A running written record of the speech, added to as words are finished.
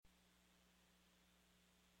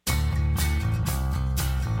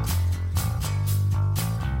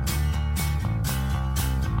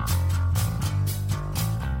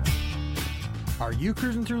Are you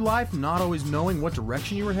cruising through life not always knowing what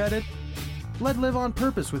direction you were headed? Let Live on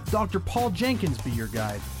Purpose with Dr. Paul Jenkins be your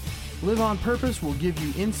guide. Live on Purpose will give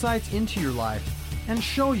you insights into your life and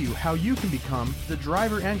show you how you can become the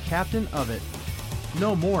driver and captain of it.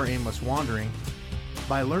 No more aimless wandering.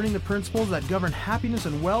 By learning the principles that govern happiness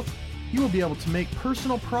and wealth, you will be able to make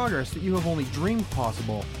personal progress that you have only dreamed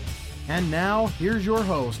possible. And now, here's your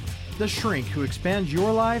host, the shrink who expands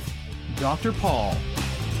your life, Dr. Paul.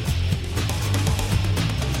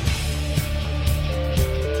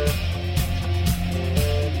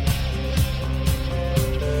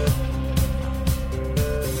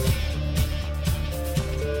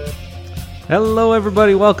 Hello,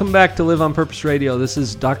 everybody. Welcome back to Live on Purpose Radio. This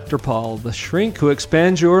is Dr. Paul, the shrink who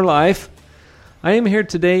expands your life. I am here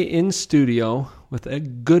today in studio with a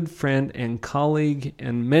good friend and colleague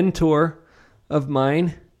and mentor of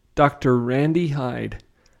mine, Dr. Randy Hyde.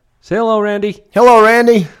 Say hello, Randy. Hello,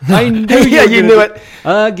 Randy. I knew you knew it.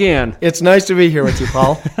 Again. It's nice to be here with you,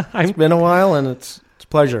 Paul. It's been a while, and it's a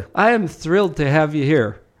pleasure. I am thrilled to have you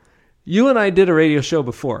here. You and I did a radio show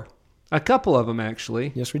before. A couple of them,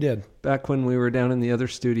 actually. Yes, we did. Back when we were down in the other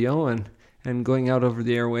studio and going out over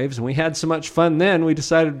the airwaves. And we had so much fun then, we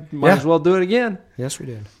decided might as well do it again. Yes, we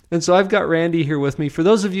did. And so I've got Randy here with me. For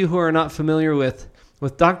those of you who are not familiar with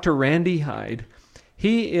Dr. Randy Hyde,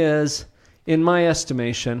 he is, in my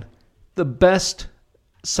estimation, the best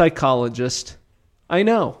psychologist I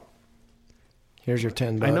know. Here's your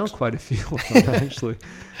 $10. I know quite a few of them, actually.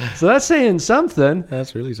 So that's saying something.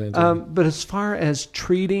 That's really saying something. But as far as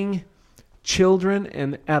treating children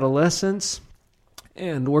and adolescents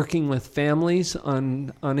and working with families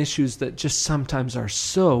on issues that just sometimes are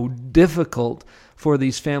so difficult for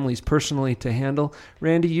these families personally to handle,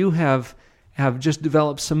 Randy, you have just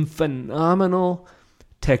developed some phenomenal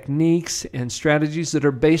techniques and strategies that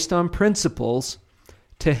are based on principles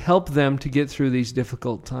to help them to get through these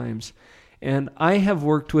difficult times. And I have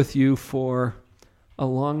worked with you for a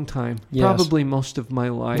long time, probably most of my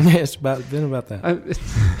life. It's been about that.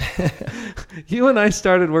 You and I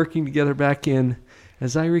started working together back in,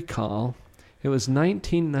 as I recall, it was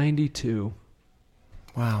 1992.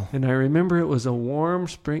 Wow. And I remember it was a warm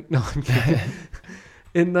spring. No, I'm kidding.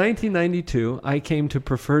 In 1992, I came to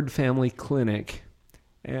Preferred Family Clinic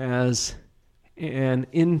as an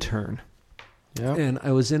intern. Yep. And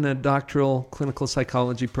I was in a doctoral clinical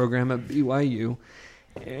psychology program at BYU.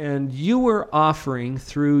 And you were offering,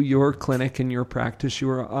 through your clinic and your practice, you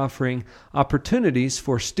were offering opportunities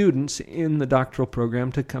for students in the doctoral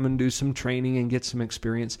program to come and do some training and get some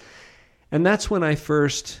experience. And that's when I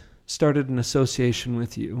first started an association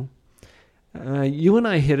with you. You and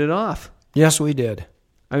I hit it off. Yes, we did.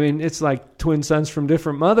 I mean, it's like twin sons from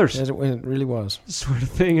different mothers. Yes, it really was. Sort of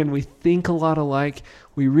thing. And we think a lot alike.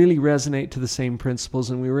 We really resonate to the same principles,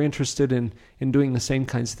 and we were interested in doing the same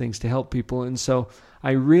kinds of things to help people. And so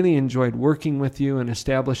I really enjoyed working with you and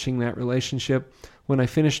establishing that relationship. When I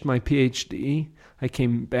finished my PhD, I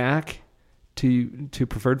came back to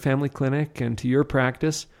Preferred Family Clinic and to your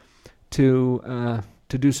practice to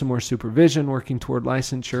do some more supervision, working toward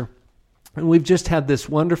licensure. And we've just had this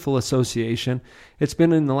wonderful association. It's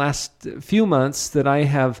been in the last few months that I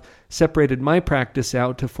have separated my practice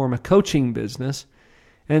out to form a coaching business.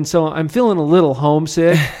 And so I'm feeling a little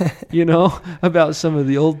homesick, about some of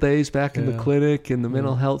the old days back in the clinic and the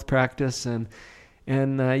mental health practice, and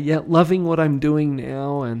yet loving what I'm doing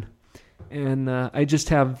now. And I just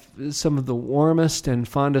have some of the warmest and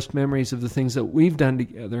fondest memories of the things that we've done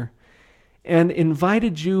together. And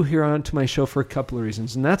invited you here onto my show for a couple of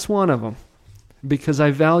reasons. And that's one of them, because I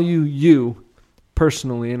value you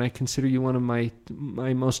personally, and I consider you one of my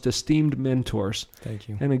most esteemed mentors. Thank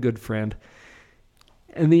you. And a good friend.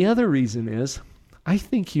 And the other reason is, I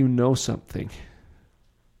think you know something.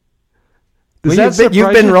 You've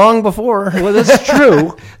been wrong before. Well, that's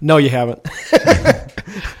true. No, you haven't.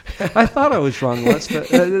 I thought I was wrong once,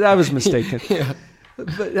 but I was mistaken. Yeah.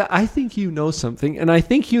 But I think you know something, and I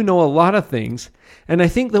think you know a lot of things, and I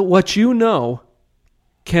think that what you know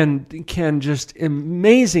can just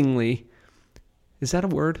amazingly, is that a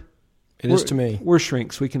word? It is to me. We're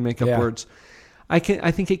shrinks. We can make up words. I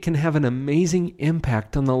think it can have an amazing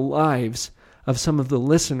impact on the lives of some of the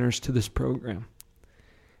listeners to this program.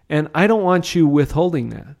 And I don't want you withholding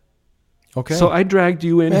that. Okay. So I dragged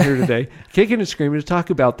you in here today, kicking and screaming, to talk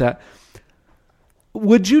about that.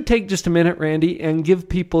 Would you take just a minute, Randy, and give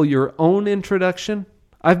people your own introduction?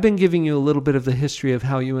 I've been giving you a little bit of the history of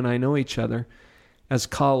how you and I know each other as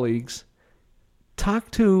colleagues. Talk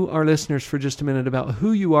to our listeners for just a minute about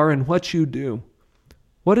who you are and what you do.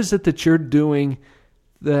 What is it that you're doing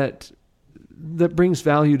that brings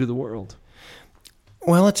value to the world?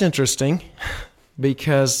 Well, it's interesting.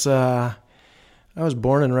 because I was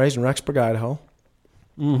born and raised in Rexburg, Idaho.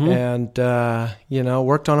 And,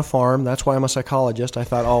 worked on a farm. That's why I'm a psychologist. I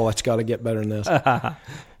thought, it's got to get better than this.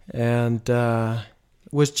 And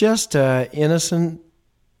was just an innocent,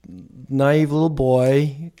 naive little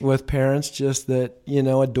boy with parents just that,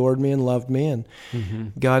 adored me and loved me, and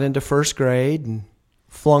got into first grade and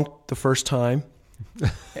flunked the first time.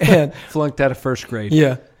 And flunked out of first grade.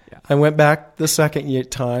 Yeah. I went back the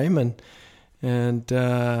second time and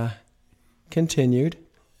continued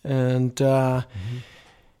and got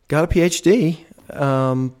a PhD.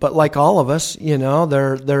 But like all of us,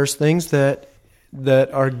 there's things that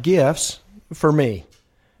are gifts for me.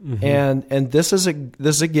 And this is a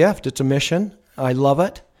gift. It's a mission. I love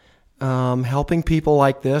it. Helping people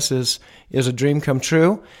like this is a dream come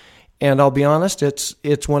true. And I'll be honest,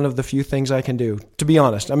 it's one of the few things I can do. To be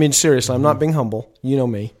honest, I mean, seriously, I'm not being humble. You know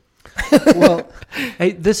me. Well,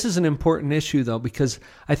 hey, this is an important issue though, because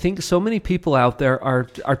I think so many people out there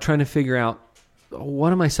are trying to figure out,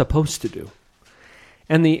 what am I supposed to do?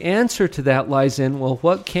 And the answer to that lies in, well,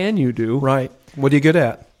 what can you do? Right. What are you good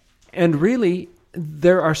at? And really,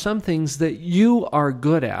 there are some things that you are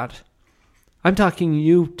good at. I'm talking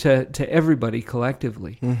you to everybody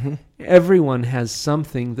collectively. Everyone has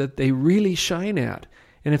something that they really shine at.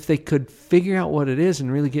 And if they could figure out what it is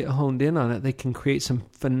and really get honed in on it, they can create some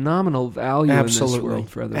phenomenal value in this world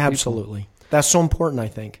for other people. Absolutely. That's so important, I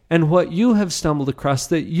think. And what you have stumbled across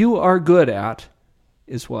that you are good at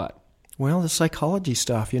is what? Well, the psychology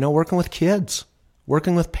stuff, working with kids,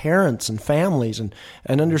 working with parents and families and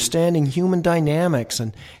understanding human dynamics.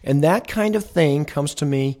 And that kind of thing comes to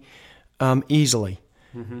me easily.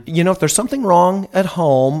 If there's something wrong at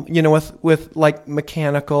home, with like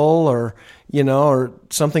mechanical or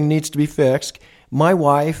something needs to be fixed, my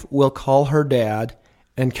wife will call her dad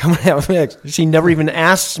and come and have it fixed. She never even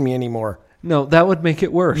asks me anymore. No, that would make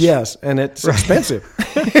it worse. Yes, and it's expensive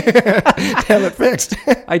to have it fixed.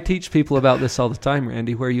 I teach people about this all the time,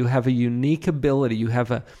 Randy, where you have a unique ability, you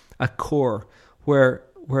have a core where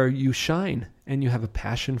you shine and you have a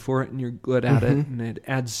passion for it and you're good at it and it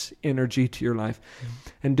adds energy to your life.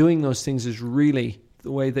 And doing those things is really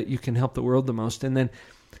the way that you can help the world the most. And then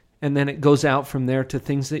it goes out from there to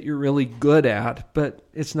things that you're really good at, but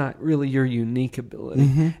it's not really your unique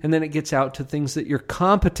ability. And then it gets out to things that you're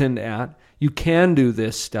competent at. You can do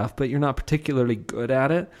this stuff, but you're not particularly good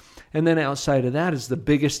at it. And then outside of that is the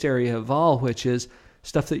biggest area of all, which is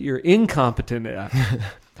stuff that you're incompetent at.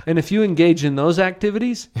 And if you engage in those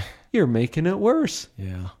activities, you're making it worse.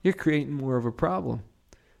 Yeah. You're creating more of a problem.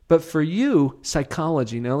 But for you,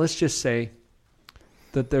 psychology, now let's just say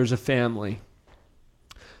that there's a family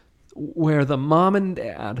where the mom and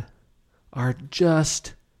dad are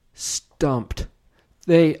just stumped.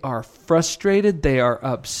 They are frustrated. They are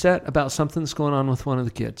upset about something that's going on with one of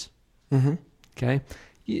the kids. Okay?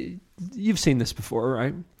 You've seen this before,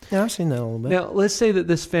 right? Yeah, I've seen that a little bit. Now, let's say that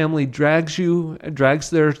this family drags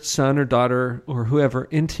their son or daughter or whoever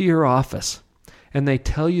into your office, and they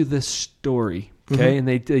tell you this story, okay? And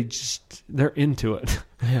they're into it,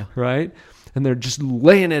 right? And they're just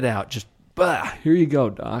laying it out, just, here you go,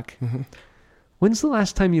 Doc. When's the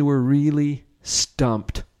last time you were really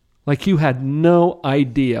stumped? Like you had no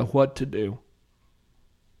idea what to do?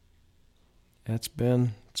 It's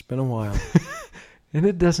been a while. And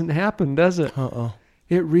it doesn't happen, does it?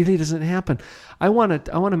 It really doesn't happen. I want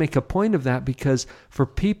to make a point of that because for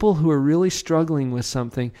people who are really struggling with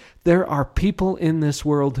something, there are people in this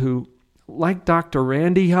world who, like Dr.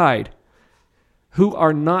 Randy Hyde, who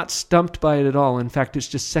are not stumped by it at all. In fact, it's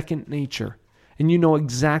just second nature. And you know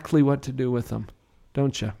exactly what to do with them,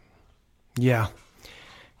 don't you? Yeah.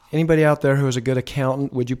 Anybody out there who is a good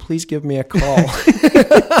accountant, would you please give me a call?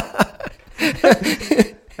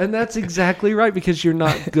 And that's exactly right, because you're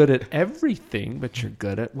not good at everything, but you're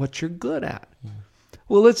good at what you're good at.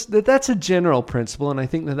 Well, that's a general principle, and I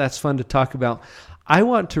think that's fun to talk about. I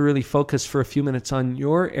want to really focus for a few minutes on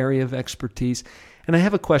your area of expertise, and I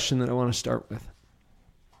have a question that I want to start with.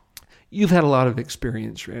 You've had a lot of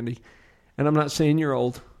experience, Randy, and I'm not saying you're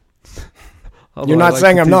old. You're not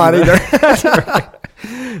saying I'm not either. That's right.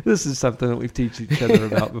 This is something that we've teach each other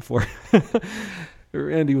about before.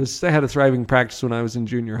 Randy had a thriving practice when I was in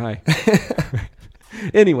junior high.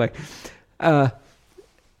 Anyway, I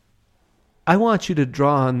want you to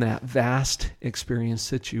draw on that vast experience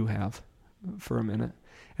that you have for a minute.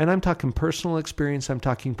 And I'm talking personal experience, I'm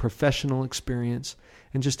talking professional experience,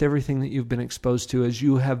 and just everything that you've been exposed to as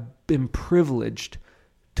you have been privileged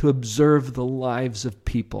to observe the lives of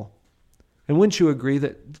people. And wouldn't you agree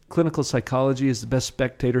that clinical psychology is the best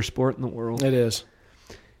spectator sport in the world? It is.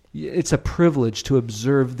 It's a privilege to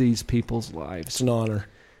observe these people's lives. It's an honor.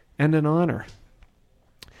 And an honor.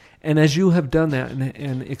 And as you have done that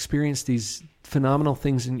and experienced these phenomenal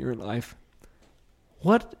things in your life,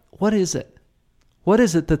 what is it? What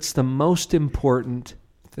is it that's the most important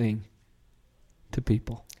thing to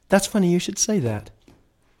people? That's funny you should say that.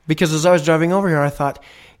 Because as I was driving over here, I thought,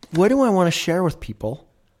 what do I want to share with people?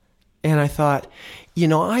 And I thought,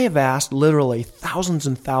 I have asked literally thousands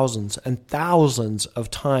and thousands and thousands of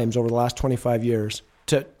times over the last 25 years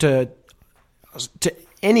to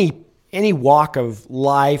any walk of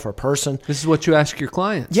life or person. This is what you ask your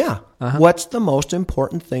clients. Yeah. Uh-huh. What's the most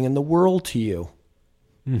important thing in the world to you?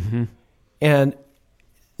 Mm-hmm. And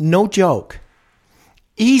no joke,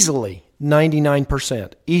 easily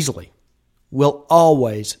 99%, easily, will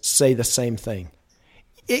always say the same thing.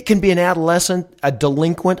 It can be an adolescent, a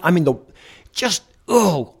delinquent. I mean,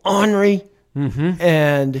 ornery. Mm-hmm.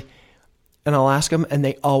 And I'll ask them, and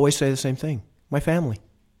they always say the same thing. My family.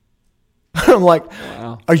 I'm like,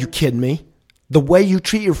 wow. Are you kidding me? The way you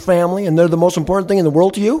treat your family, and they're the most important thing in the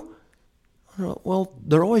world to you? Well,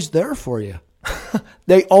 they're always there for you.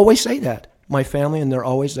 They always say that. My family, and they're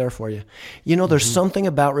always there for you. There's something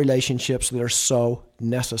about relationships that are so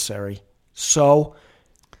necessary, so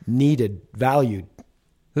needed, valued.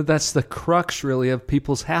 That's the crux, really, of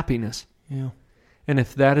people's happiness. Yeah. And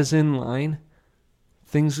if that is in line,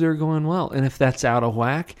 things are going well. And if that's out of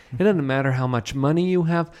whack, it doesn't matter how much money you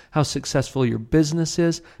have, how successful your business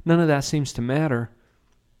is. None of that seems to matter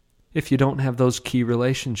if you don't have those key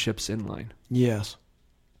relationships in line. Yes.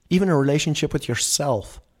 Even a relationship with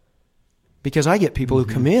yourself. Because I get people who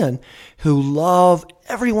come in who love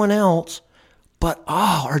everyone else, but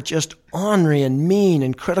are just ornery and mean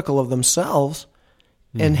and critical of themselves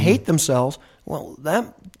and hate themselves. Well,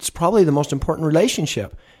 that's probably the most important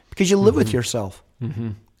relationship because you live with yourself. Mm-hmm.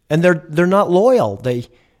 And they're not loyal. They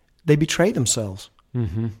betray themselves.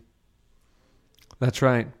 Mm-hmm. That's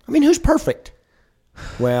right. I mean, who's perfect?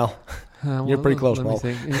 Well, you're pretty close, Paul.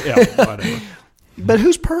 Yeah, whatever. But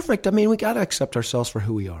who's perfect? I mean, we got to accept ourselves for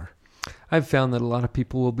who we are. I've found that a lot of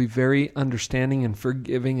people will be very understanding and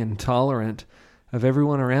forgiving and tolerant of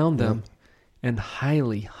everyone around them and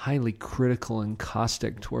highly, highly critical and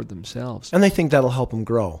caustic toward themselves. And they think that'll help them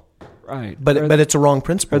grow. Right. But it's a wrong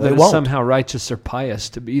principle. Or that It it's won't. somehow righteous or pious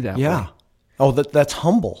to be that way. Yeah. Oh, that's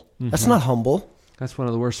humble. That's not humble. That's one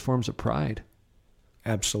of the worst forms of pride.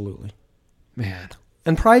 Absolutely. Man.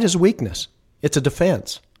 And pride is a weakness. It's a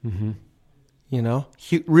defense. Mm-hmm.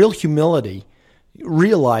 Real humility,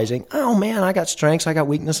 realizing, oh man, I got strengths, I got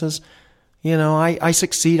weaknesses. I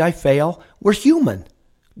succeed, I fail. We're human.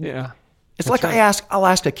 Yeah. It's like right. I'll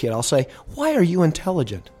ask a kid, I'll say, why are you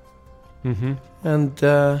intelligent? Mm-hmm.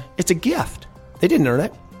 And it's a gift. They didn't earn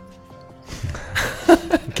it.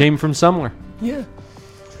 It came from somewhere. Yeah.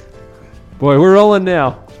 Boy, we're rolling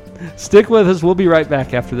now. Stick with us. We'll be right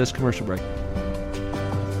back after this commercial break.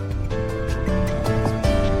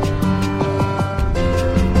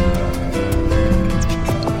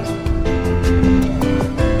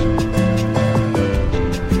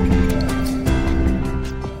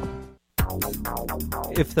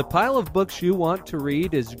 If the pile of books you want to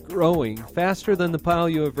read is growing faster than the pile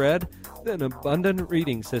you have read, then Abundant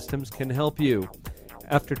Reading Systems can help you.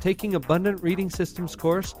 After taking Abundant Reading Systems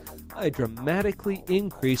course, I dramatically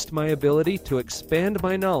increased my ability to expand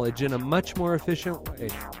my knowledge in a much more efficient way.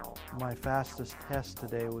 My fastest test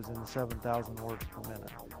today was in 7,000 words per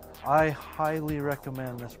minute. I highly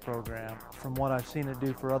recommend this program from what I've seen it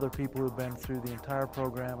do for other people who've been through the entire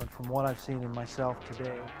program and from what I've seen in myself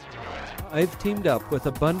today. I've teamed up with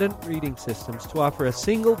Abundant Reading Systems to offer a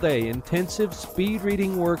single-day intensive speed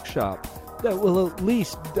reading workshop that will at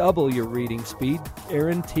least double your reading speed,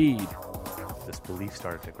 guaranteed. This belief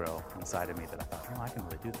started to grow inside of me that I thought, I can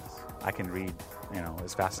really do this. I can read,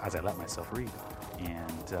 as fast as I let myself read.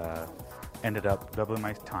 And ended up doubling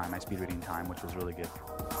my speed reading time, which was really good.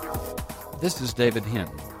 This is David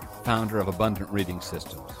Hinton, founder of Abundant Reading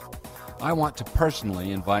Systems. I want to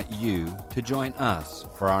personally invite you to join us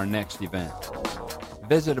for our next event.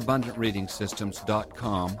 Visit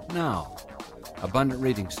AbundantReadingSystems.com now. Abundant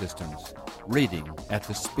Reading Systems. Reading at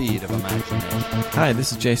the speed of imagination. Hi,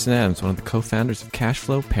 this is Jason Adams, one of the co-founders of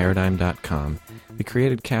CashflowParadigm.com. We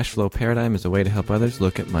created Cashflow Paradigm as a way to help others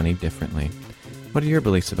look at money differently. What are your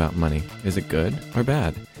beliefs about money? Is it good or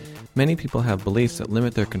bad? Many people have beliefs that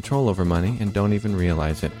limit their control over money and don't even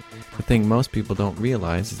realize it. The thing most people don't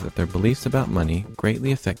realize is that their beliefs about money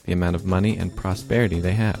greatly affect the amount of money and prosperity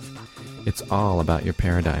they have. It's all about your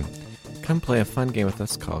paradigm. Come play a fun game with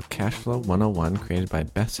us called Cashflow 101, created by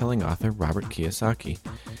best-selling author Robert Kiyosaki.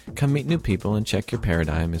 Come meet new people and check your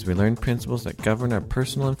paradigm as we learn principles that govern our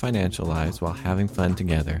personal and financial lives while having fun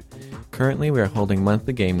together. Currently, we are holding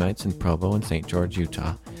monthly game nights in Provo and St. George,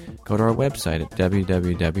 Utah. Go to our website at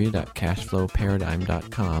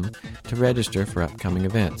www.cashflowparadigm.com to register for upcoming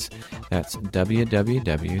events. That's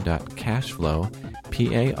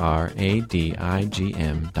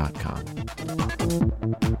www.cashflowparadigm.com.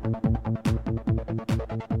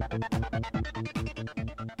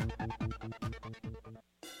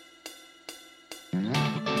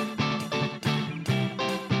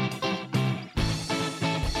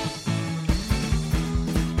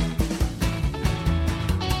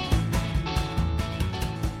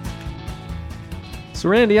 So,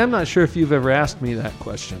 Randy, I'm not sure if you've ever asked me that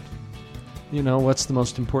question. You know, what's the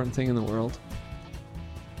most important thing in the world?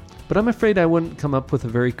 But I'm afraid I wouldn't come up with a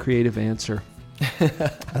very creative answer.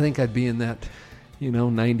 I think I'd be in that,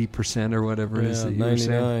 90% or whatever it is that you were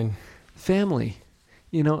saying. Family.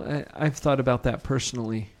 I've thought about that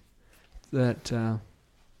personally, that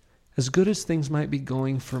as good as things might be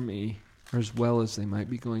going for me, or as well as they might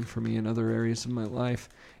be going for me in other areas of my life,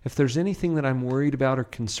 if there's anything that I'm worried about or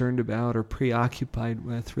concerned about or preoccupied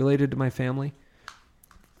with related to my family,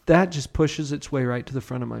 that just pushes its way right to the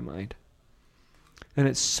front of my mind. And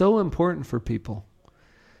it's so important for people.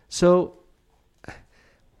 So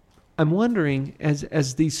I'm wondering,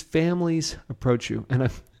 as these families approach you, and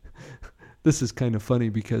this is kind of funny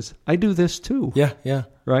because I do this too. Yeah.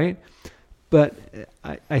 Right? But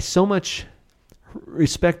I so much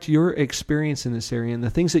respect your experience in this area and the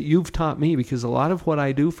things that you've taught me, because a lot of what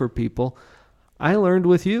I do for people, I learned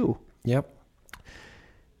with you. Yep.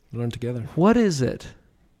 Learn together. What is it?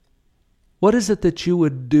 What is it that you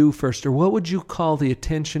would do first, or what would you call the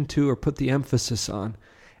attention to or put the emphasis on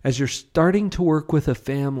as you're starting to work with a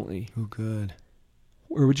family? Oh, good.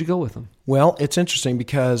 Where would you go with them? Well, it's interesting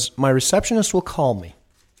because my receptionist will call me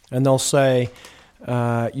and they'll say,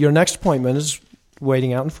 your next appointment is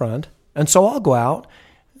waiting out in front. And so I'll go out,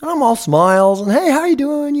 and I'm all smiles, and hey, how you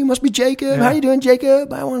doing? You must be Jacob. Yeah. How you doing,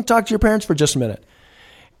 Jacob? I want to talk to your parents for just a minute.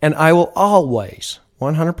 And I will always,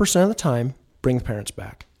 100% of the time, bring the parents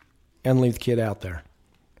back and leave the kid out there.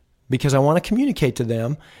 Because I want to communicate to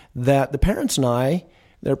them that his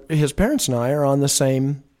parents and I are on the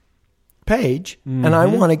same page, and I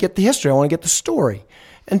want to get the history. I want to get the story.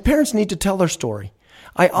 And parents need to tell their story.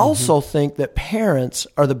 I also think that parents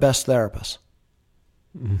are the best therapists.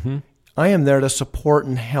 Mm-hmm. I am there to support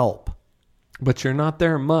and help. But you're not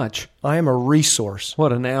there much. I am a resource.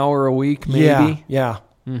 What, an hour a week maybe? Yeah.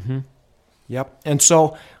 Mm-hmm. Yep. And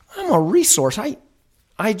so I'm a resource. And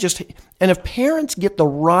if parents get the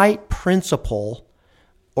right principle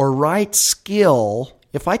or right skill,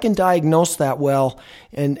 if I can diagnose that well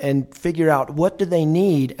and figure out what do they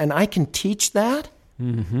need, and I can teach that,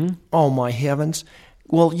 oh my heavens.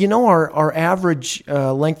 Well, our average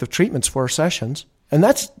length of treatment's 4 sessions. And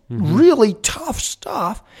that's really tough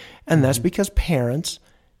stuff. And that's because parents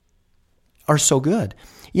are so good.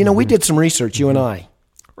 We did some research, you and I,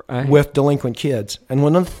 with delinquent kids. And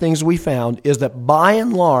one of the things we found is that by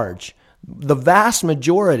and large, the vast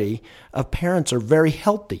majority of parents are very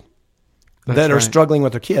healthy that are struggling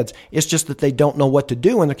with their kids. It's just that they don't know what to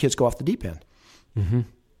do when their kids go off the deep end. Mm-hmm.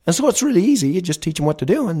 And so it's really easy. You just teach them what to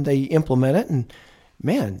do, and they implement it, and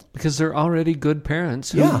man. Because they're already good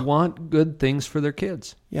parents who want good things for their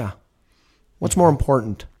kids. Yeah. What's more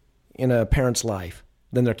important in a parent's life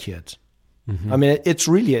than their kids? Mm-hmm. I mean, it's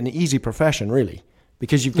really an easy profession, really,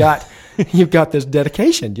 because you've got this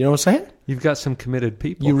dedication. Do you know what I'm saying? You've got some committed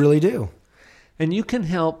people. You really do. And you can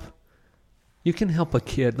help a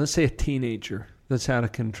kid, let's say a teenager that's out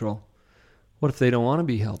of control. What if they don't want to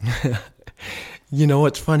be helped?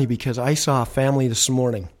 It's funny because I saw a family this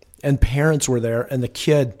morning. And parents were there, and the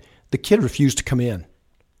kid refused to come in.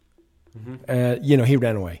 Mm-hmm. He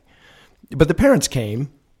ran away. But the parents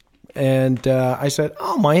came, and I said,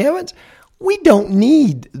 oh, my heavens, we don't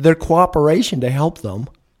need their cooperation to help them.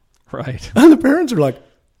 Right. And the parents are like,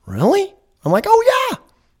 really? I'm like, oh, yeah.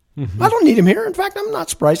 Mm-hmm. I don't need him here. In fact, I'm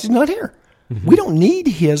not surprised he's not here. Mm-hmm. We don't need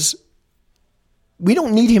him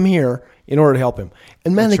here in order to help him.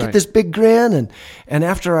 And man, they get this big grin, and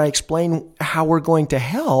after I explain how we're going to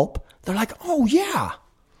help, they're like, oh yeah.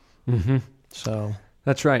 Mm-hmm. So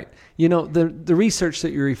that's right. The research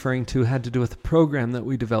that you're referring to had to do with a program that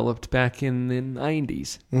we developed back in the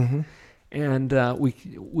 90s. Mm-hmm. And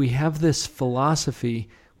we have this philosophy,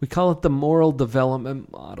 we call it the moral development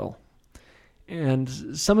model. And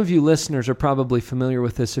some of you listeners are probably familiar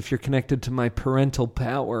with this if you're connected to my parental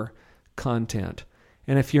power content.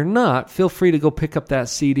 And if you're not, feel free to go pick up that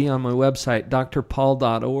CD on my website,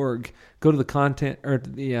 drpaul.org. Go to the content, or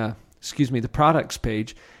the products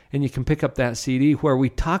page, and you can pick up that CD where we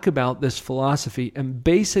talk about this philosophy, and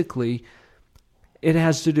basically it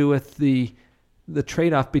has to do with the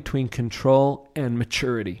trade-off between control and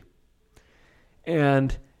maturity.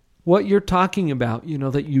 And what you're talking about,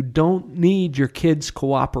 that you don't need your kids'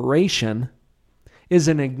 cooperation, is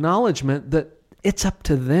an acknowledgement that it's up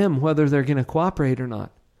to them whether they're going to cooperate or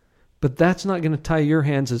not. But that's not going to tie your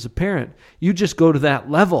hands as a parent. You just go to that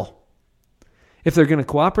level. If they're going to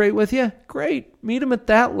cooperate with you, great, meet them at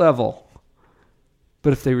that level.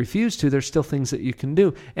 But if they refuse to, there's still things that you can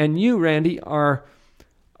do. And you, Randy, are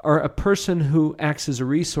a person who acts as a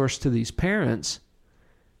resource to these parents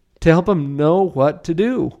to help them know what to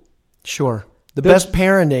do. Sure. The best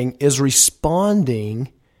parenting is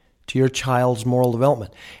responding to your child's moral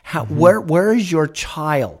development. Where is your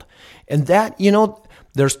child? And that,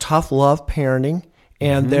 there's tough love parenting,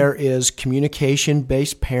 and there is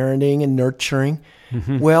communication-based parenting and nurturing.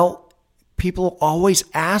 Well, people always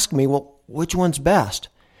ask me, well, which one's best?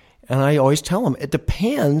 And I always tell them, it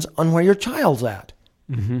depends on where your child's at.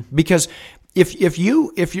 Because if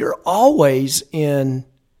you're always in,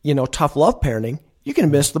 tough love parenting, you're going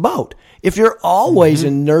to miss the boat. If you're always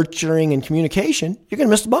in nurturing and communication, you're going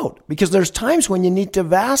to miss the boat, because there's times when you need to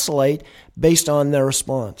vacillate based on their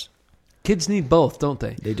response. Kids need both, don't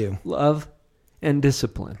they? They do. Love and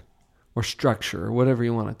discipline, or structure, or whatever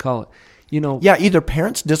you want to call it. Yeah, either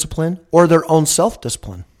parents' discipline or their own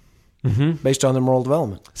self-discipline based on their moral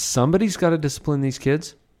development. Somebody's got to discipline these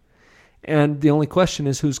kids, and the only question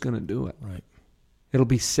is who's going to do it. Right. It'll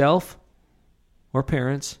be self or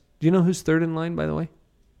parents. Do you know who's third in line, by the way?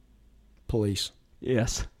 Police.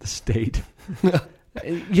 Yes, the state.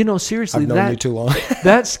 Seriously, I've known you too long.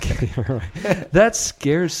 that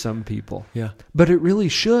scares some people. Yeah. But it really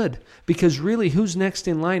should, because really, who's next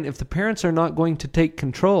in line? If the parents are not going to take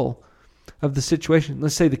control of the situation,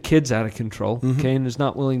 let's say the kid's out of control, okay, and is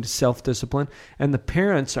not willing to self-discipline, and the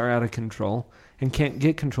parents are out of control and can't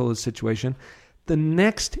get control of the situation, the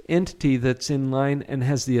next entity that's in line and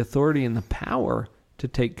has the authority and the power to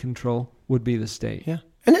take control would be the state. Yeah.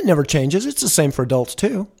 And it never changes. It's the same for adults,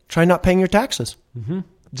 too. Try not paying your taxes.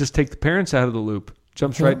 Just take the parents out of the loop.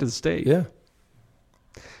 Jumps right to the state. Yeah.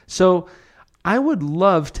 So I would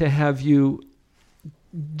love to have you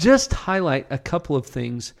just highlight a couple of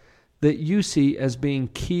things that you see as being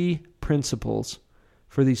key principles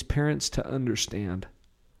for these parents to understand.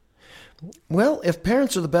 Well, if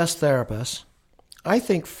parents are the best therapists, I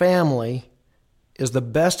think family is the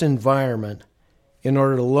best environment in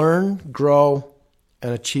order to learn, grow,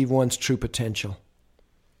 and achieve one's true potential.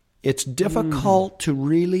 It's difficult to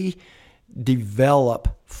really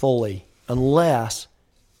develop fully unless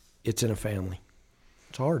it's in a family.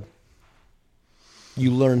 It's hard.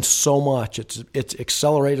 You learn so much. It's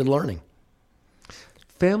accelerated learning.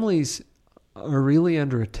 Families are really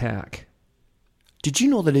under attack. Did you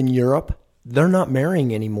know that in Europe, they're not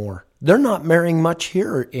marrying anymore? They're not marrying much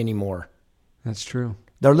here anymore. That's true.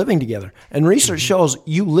 They're living together. And research shows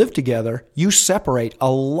you live together, you separate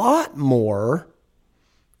a lot more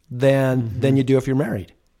than you do if you're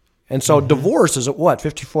married. And so divorce is at what,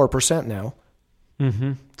 54% now?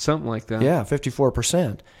 Something like that. Yeah,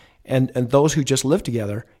 54%. And those who just live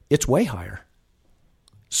together, it's way higher.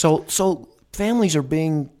 So families are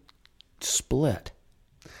being split.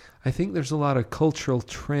 I think there's a lot of cultural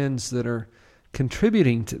trends that are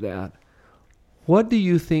contributing to that. What do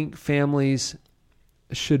you think families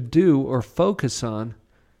should do or focus on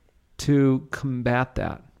to combat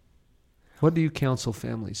that? What do you counsel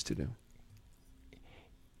families to do?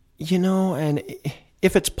 And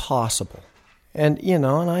if it's possible, and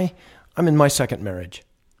I'm in my second marriage,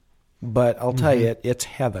 but I'll tell you, it's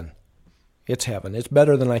heaven. It's heaven. It's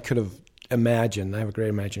better than I could have imagined. I have a great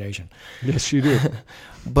imagination. Yes, you do.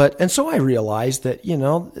 And so I realized that,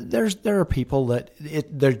 there are people that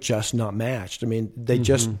they're just not matched. I mean, they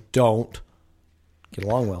just don't get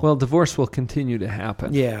along well. Well, divorce will continue to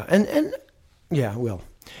happen. Yeah, and yeah, it will.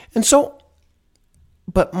 And so,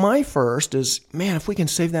 but my first is, man, if we can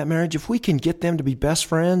save that marriage, if we can get them to be best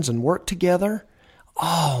friends and work together,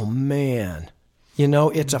 oh, man.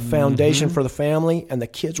 It's a foundation for the family, and the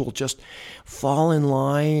kids will just fall in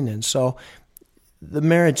line. And so the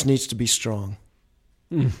marriage needs to be strong.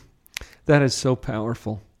 That is so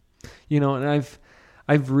powerful. And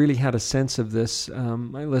I've really had a sense of this.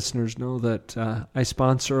 My listeners know that I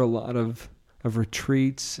sponsor a lot of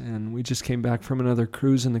retreats, and we just came back from another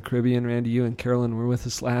cruise in the Caribbean. Randy, you and Carolyn were with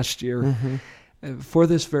us last year for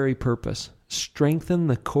this very purpose. Strengthen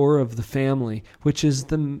the core of the family, which is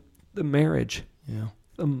the marriage. Yeah.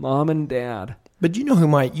 The mom and dad. But you know who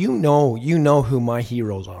my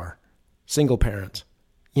heroes are. Single parents.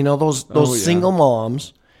 Those single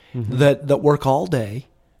moms that work all day,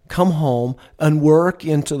 come home and work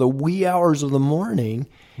into the wee hours of the morning,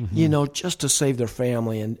 just to save their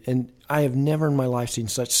family. And I have never in my life seen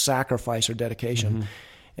such sacrifice or dedication.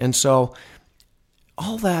 And so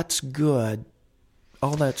all that's good.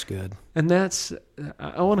 All that's good. And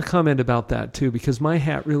I want to comment about that too, because my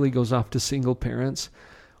hat really goes off to single parents.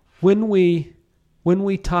 When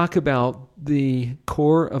we talk about the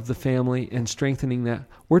core of the family and strengthening that,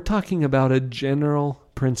 we're talking about a general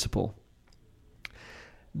principle.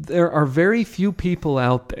 There are very few people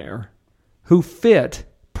out there who fit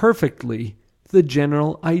perfectly the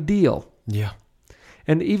general ideal. Yeah.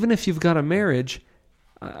 And even if you've got a marriage,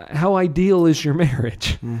 how ideal is your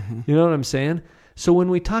marriage? You know what I'm saying? So when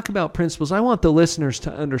we talk about principles, I want the listeners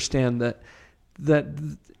to understand that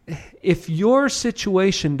if your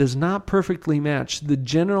situation does not perfectly match the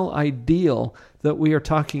general ideal that we are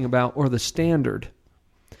talking about or the standard,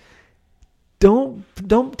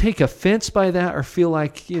 don't take offense by that or feel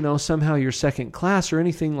like, somehow you're second class or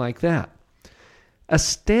anything like that. A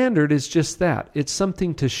standard is just that. It's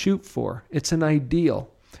something to shoot for. It's an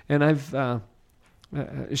ideal. And I've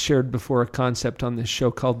shared before a concept on this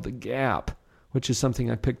show called the gap, which is something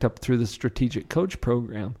I picked up through the Strategic Coach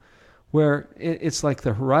program, where it's like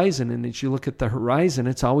the horizon, and as you look at the horizon,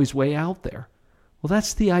 it's always way out there. Well,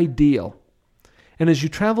 that's the ideal. And as you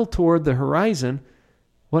travel toward the horizon,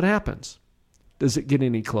 what happens? Does it get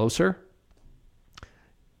any closer?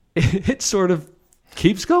 It sort of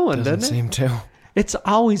keeps going, doesn't it? Doesn't seem to. It's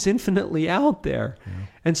always infinitely out there. Yeah.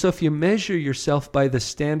 And so if you measure yourself by the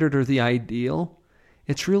standard or the ideal,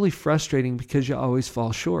 it's really frustrating because you always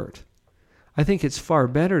fall short. I think it's far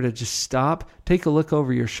better to just stop, take a look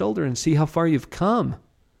over your shoulder and see how far you've come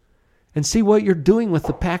and see what you're doing with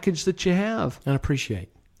the package that you have. And appreciate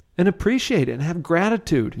it and have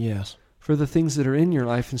gratitude. Yes. For the things that are in your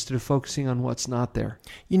life instead of focusing on what's not there.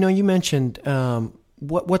 You mentioned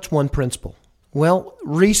what's one principle? Well,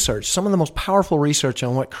 research. Some of the most powerful research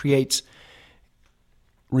on what creates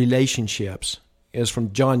relationships is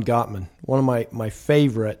from John Gottman, one of my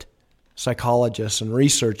favorite psychologists and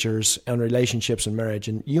researchers on relationships and marriage.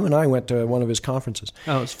 And you and I went to one of his conferences.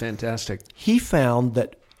 Oh, it's fantastic. He found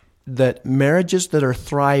that marriages that are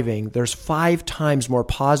thriving, there's 5 times more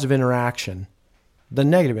positive interaction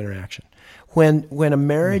than negative interaction. When a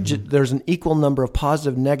marriage, there's an equal number of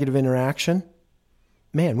positive and negative interaction,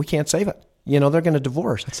 man, we can't save it. They're going to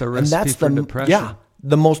divorce. It's a recipe for depression. Yeah,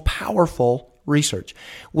 the most powerful research.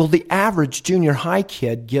 Well, the average junior high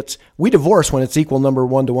kid we divorce when it's equal number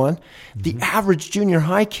 1 to 1. The average junior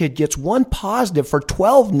high kid gets 1 positive for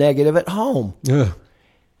 12 negative at home. Ugh.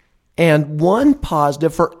 And 1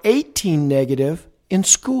 positive for 18 negative in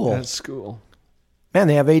school. At school. Man,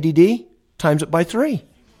 they have ADD, times it by 3.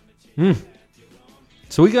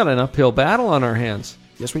 So we got an uphill battle on our hands.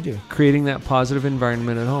 Yes, we do. Creating that positive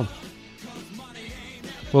environment at home.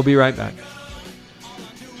 We'll be right back.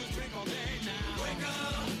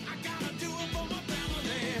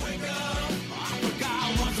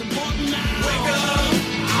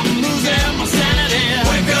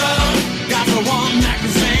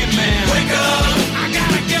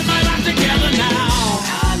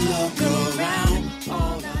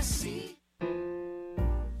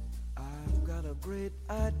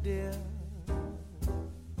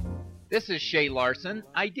 This is Shay Larson,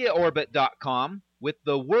 IdeaOrbit.com, with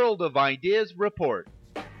the World of Ideas Report.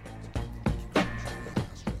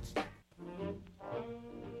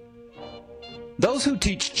 Those who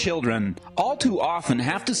teach children all too often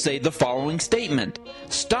have to say the following statement: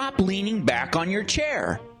 stop leaning back on your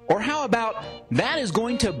chair. Or how about, that is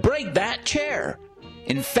going to break that chair?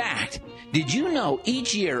 In fact, did you know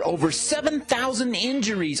each year over 7,000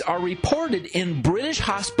 injuries are reported in British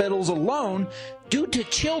hospitals alone due to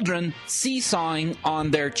children seesawing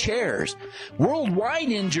on their chairs? Worldwide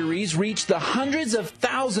injuries reach the hundreds of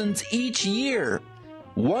thousands each year.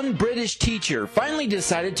 One British teacher finally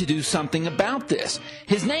decided to do something about this.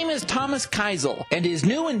 His name is Thomas Keisel, and his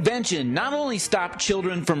new invention not only stopped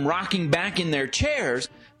children from rocking back in their chairs,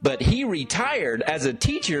 but he retired as a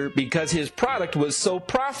teacher because his product was so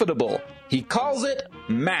profitable. He calls it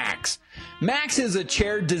Max. Max is a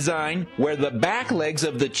chair design where the back legs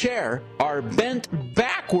of the chair are bent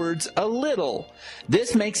backwards a little.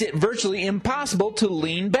 This makes it virtually impossible to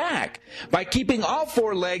lean back. By keeping all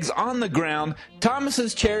 4 legs on the ground,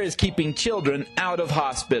 Thomas's chair is keeping children out of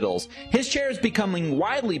hospitals. His chair is becoming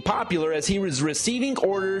widely popular as he is receiving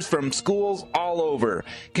orders from schools all over.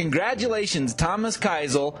 Congratulations, Thomas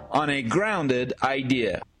Keisel, on a grounded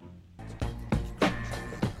idea.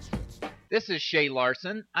 This is Shay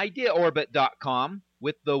Larson, IdeaOrbit.com,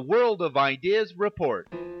 with the World of Ideas Report.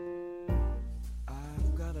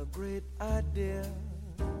 I've got a great idea.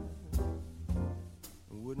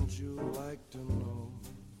 Wouldn't you like to know?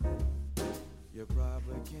 You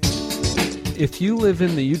probably can't. If you live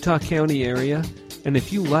in the Utah County area, and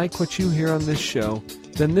if you like what you hear on this show,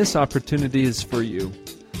 then this opportunity is for you.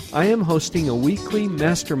 I am hosting a weekly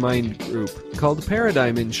mastermind group called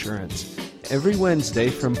Paradigm Insurance every Wednesday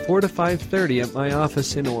from 4 to 5:30 at my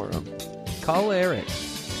office in Orem. Call Eric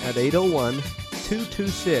at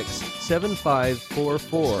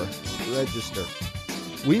 801-226-7544 to register.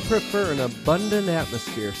 We prefer an abundant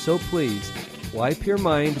atmosphere, so please wipe your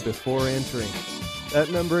mind before entering.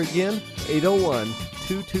 That number again,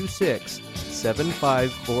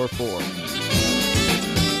 801-226-7544.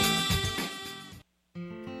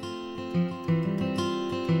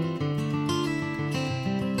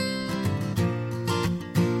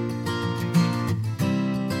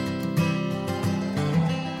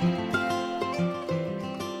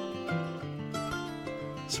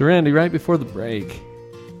 So Randy, right before the break,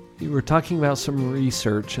 you were talking about some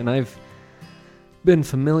research, and I've been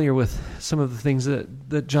familiar with some of the things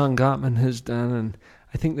that John Gottman has done, and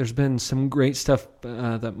I think there's been some great stuff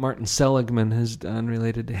that Martin Seligman has done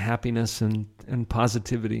related to happiness and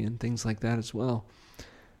positivity and things like that as well.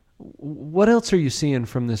 What else are you seeing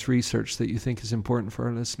from this research that you think is important for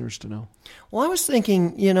our listeners to know? Well, I was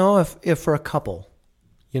thinking, if for a couple,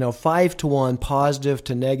 5-to-1 positive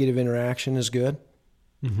to negative interaction is good.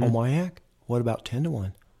 Mm-hmm. Oh my heck, what about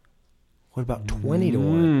 10-to-1? What about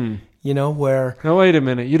 20-to-1? Where... Now, wait a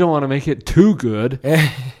minute. You don't want to make it too good.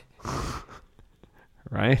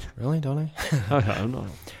 Right? Really? Don't I? I don't know.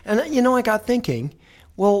 And, I got thinking,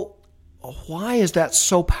 well, why is that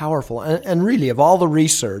so powerful? And really, of all the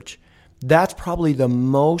research, that's probably the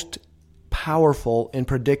most powerful in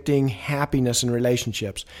predicting happiness in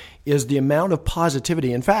relationships, is the amount of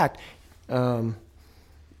positivity. In fact,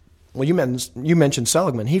 you mentioned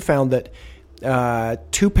Seligman. He found that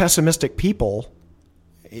two pessimistic people,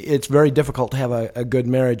 it's very difficult to have a good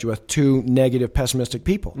marriage with two negative, pessimistic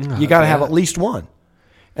people. You got to have at least one.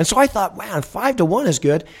 And so I thought, wow, 5-to-1 is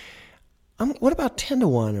good. What about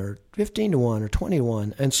 10-to-1 or 15-to-1 or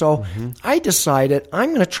 20-to-1? And so I decided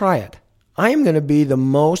I'm going to try it. I am going to be the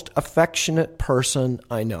most affectionate person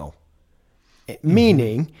I know.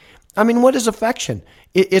 Meaning, what is affection?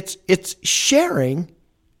 It's sharing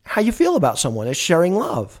how you feel about someone. It's sharing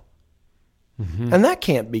love. And that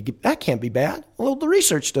can't be bad. Well, the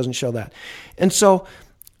research doesn't show that. And so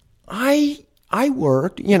I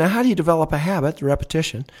worked, how do you develop a habit? The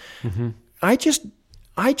repetition. I just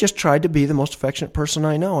tried to be the most affectionate person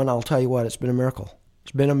I know, and I'll tell you what, it's been a miracle.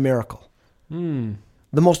 It's been a miracle. The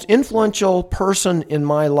most influential person in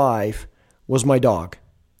my life was my dog.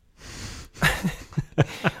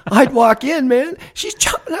 I'd walk in, man. She's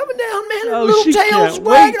jumping up and down, man. Her little tail's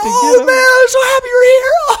wagging. Oh, man, I'm so happy you're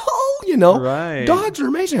here. Oh, Right. Dogs are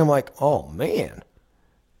amazing. I'm like, oh, man.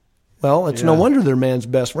 Well, it's no wonder they're man's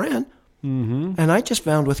best friend. And I just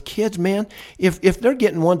found with kids, man, if they're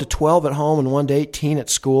getting 1 to 12 at home and 1 to 18 at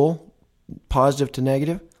school, positive to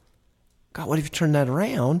negative, God, what if you turn that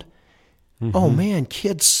around? Oh, man,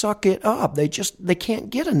 kids suck it up. They can't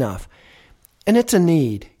get enough. And it's a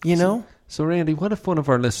need, So Randy, what if one of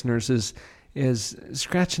our listeners is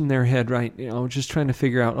scratching their head right, just trying to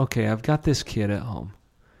figure out, okay, I've got this kid at home,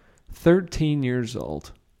 13 years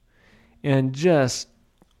old, and just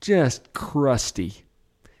crusty,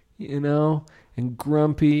 and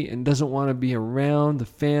grumpy and doesn't want to be around the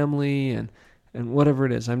family and whatever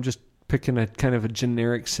it is. I'm just picking a kind of a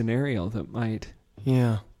generic scenario that might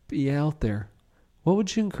be out there. What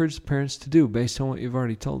would you encourage the parents to do based on what you've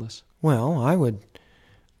already told us? Well,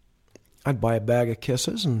 I'd buy a bag of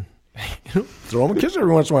kisses and throw them a kiss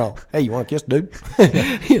every once in a while. Hey, you want a kiss, dude?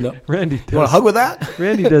 Randy does, you want a hug with that?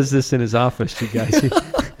 Randy does this in his office, you guys.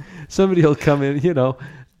 Somebody will come in,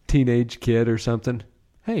 teenage kid or something.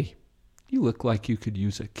 Hey, you look like you could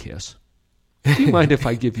use a kiss. Do you mind if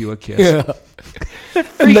I give you a kiss? Yeah. It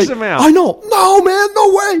freaks them out. I know. No, man,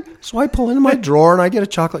 no way. So I pull into my drawer and I get a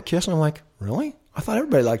chocolate kiss and I'm like, really? I thought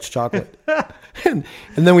everybody likes chocolate. and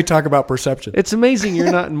then we talk about perception. It's amazing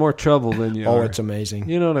you're not in more trouble than you are. Oh, it's amazing.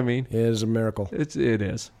 You know what I mean? It is a miracle. It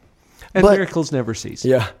is. And miracles never cease.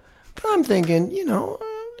 Yeah. But I'm thinking,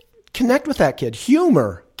 connect with that kid.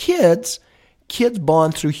 Humor. Kids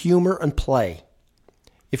bond through humor and play.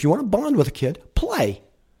 If you want to bond with a kid, play.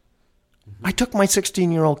 I took my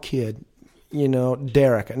 16-year-old kid,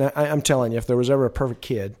 Derek, and I'm telling you, if there was ever a perfect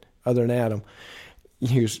kid other than Adam,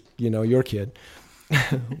 he was, your kid,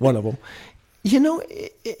 one of them.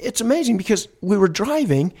 It's amazing because we were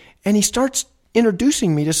driving and he starts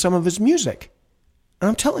introducing me to some of his music. And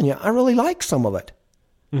I'm telling you, I really like some of it.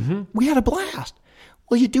 We had a blast.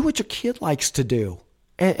 Well, you do what your kid likes to do,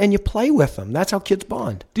 and you play with them. That's how kids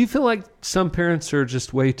bond. Do you feel like some parents are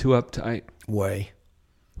just way too uptight? Way.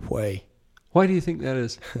 Why do you think that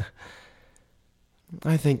is?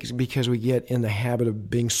 I think it's because we get in the habit of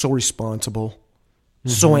being so responsible,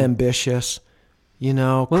 so ambitious,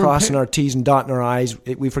 crossing our T's and dotting our I's.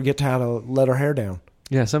 We forget how to let our hair down.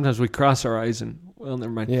 Yeah, sometimes we cross our eyes and, well,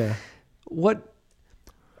 never mind. Yeah.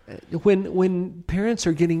 When parents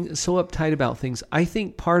are getting so uptight about things, I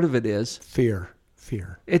think part of it is fear.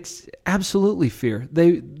 It's absolutely fear.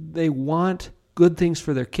 They want good things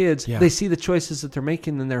for their kids. Yeah. They see the choices that they're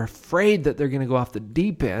making, and they're afraid that they're going to go off the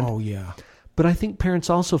deep end. Oh, yeah. But I think parents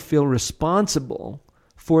also feel responsible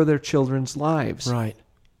for their children's lives. Right.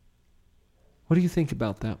 What do you think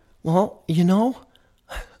about that? Well,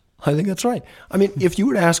 I think that's right. I mean, if you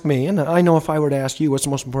were to ask me, and I know if I were to ask you what's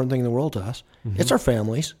the most important thing in the world to us, it's our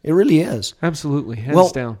families. It really is. Absolutely.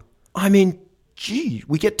 Hands down. I mean,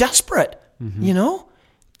 we get desperate,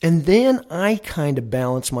 And then I kind of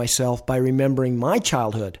balance myself by remembering my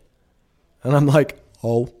childhood. And I'm like,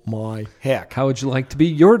 oh my heck. How would you like to be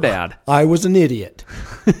your dad? I was an idiot.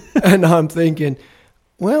 And I'm thinking,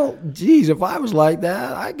 well, geez, if I was like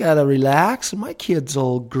that, I got to relax and my kids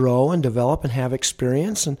will grow and develop and have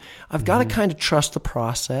experience. And I've got to kind of trust the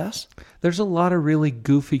process. There's a lot of really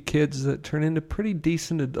goofy kids that turn into pretty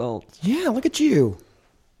decent adults. Yeah, look at you.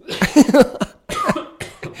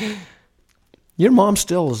 Your mom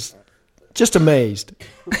still is just amazed.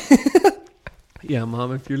 Yeah,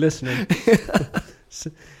 Mom, if you're listening.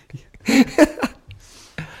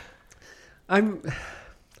 I'm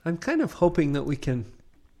kind of hoping that we can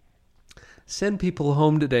send people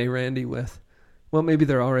home today, Randy, well, maybe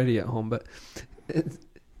they're already at home, but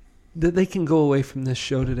that they can go away from this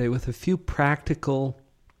show today with a few practical,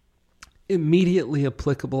 immediately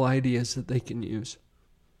applicable ideas that they can use.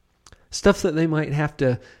 Stuff that they might have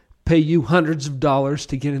to pay you hundreds of dollars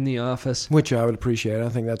to get in the office. Which I would appreciate. I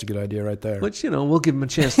think that's a good idea right there. Which, we'll give them a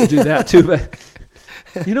chance to do that too. But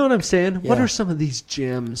you know what I'm saying? Yeah. What are some of these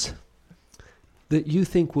gems that you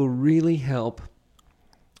think will really help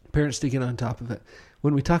parents to get on top of it?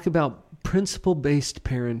 When we talk about principle-based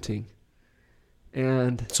parenting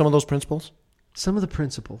and... Some of those principles? Some of the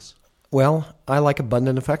principles. Well, I like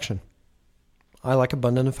abundant affection.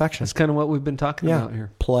 That's kind of what we've been talking about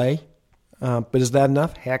here. Play. But is that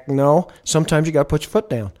enough? Heck no. Sometimes you got to put your foot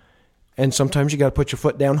down. And sometimes you got to put your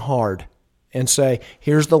foot down hard and say,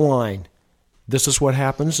 here's the line. This is what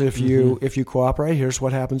happens if you cooperate. Here's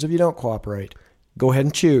what happens if you don't cooperate. Go ahead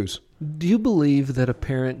and choose. Do you believe that a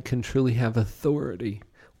parent can truly have authority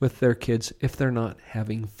with their kids if they're not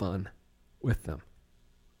having fun with them?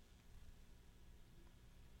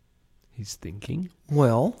 He's thinking.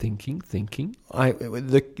 Well, thinking.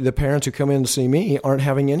 The parents who come in to see me aren't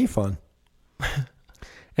having any fun.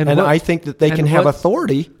 And I think that they can have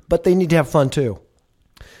authority, but they need to have fun too.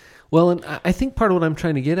 Well, and I think part of what I'm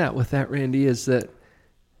trying to get at with that, Randy, is that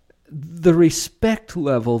the respect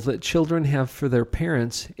level that children have for their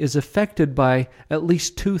parents is affected by at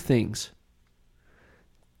least two things.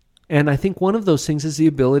 And I think one of those things is the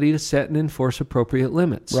ability to set and enforce appropriate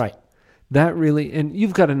limits. Right. That really, and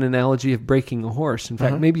you've got an analogy of breaking a horse. In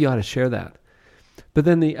fact, maybe you ought to share that. But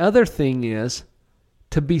then the other thing is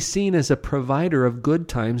to be seen as a provider of good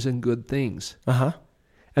times and good things.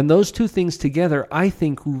 And those two things together, I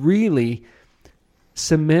think, really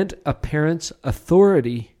cement a parent's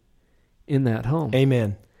authority in that home.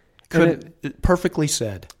 Amen. Perfectly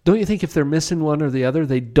said. Don't you think if they're missing one or the other,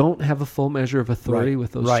 they don't have a full measure of authority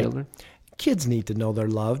with those children? Kids need to know they're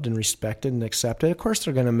loved and respected and accepted. Of course,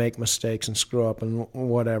 they're going to make mistakes and screw up and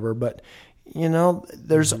whatever, but,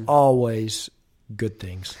 there's always good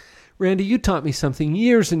things. Randy, you taught me something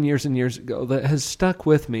years and years and years ago that has stuck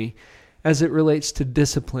with me as it relates to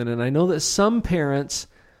discipline. And I know that some parents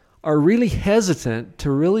are really hesitant to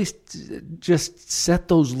really just set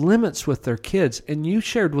those limits with their kids. And you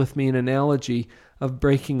shared with me an analogy of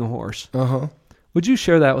breaking a horse. Would you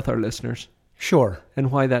share that with our listeners? Sure.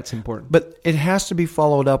 And why that's important? But it has to be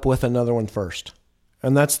followed up with another one first.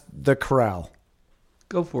 And that's the corral.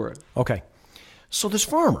 Go for it. Okay. So this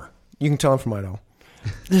farmer, you can tell I'm from Idaho.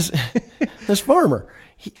 This farmer,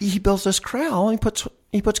 he builds this corral and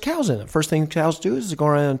he puts cows in it. First thing cows do is go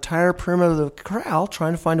around the entire perimeter of the corral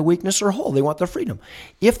trying to find a weakness or a hole. They want their freedom.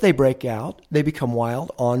 If they break out, they become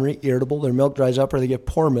wild, ornery, irritable, their milk dries up or they get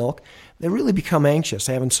poor milk. They really become anxious.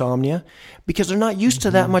 They have insomnia because they're not used to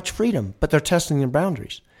that much freedom, but they're testing their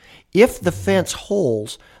boundaries. If the fence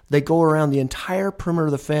holds, they go around the entire perimeter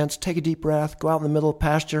of the fence, take a deep breath, go out in the middle of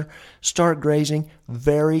pasture, start grazing,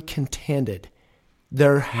 very contented.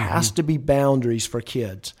 There has to be boundaries for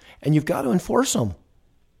kids, and you've got to enforce them.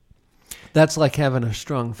 That's like having a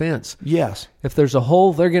strong fence. Yes. If there's a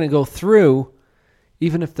hole, they're going to go through.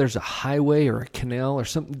 Even if there's a highway or a canal or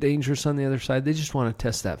something dangerous on the other side, they just want to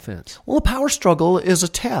test that fence. Well, a power struggle is a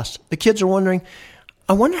test. The kids are wondering,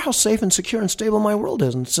 I wonder how safe and secure and stable my world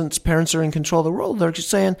is. And since parents are in control of the world, they're just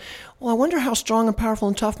saying, well, I wonder how strong and powerful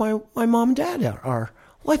and tough my mom and dad are.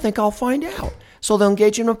 Well, I think I'll find out. So they'll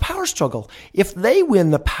engage in a power struggle. If they win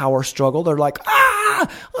the power struggle, they're like,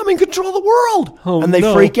 I'm in control of the world. Oh, and they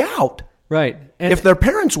no. freak out. Right. And if their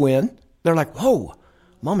parents win, they're like, whoa,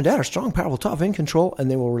 Mom and Dad are strong, powerful, tough, in control, and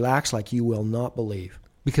they will relax like you will not believe.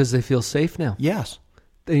 Because they feel safe now. Yes.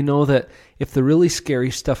 They know that if the really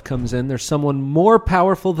scary stuff comes in, there's someone more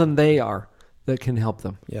powerful than they are that can help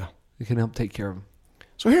them. Yeah. That can help take care of them.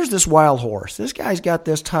 So here's this wild horse. This guy's got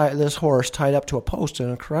this horse tied up to a post in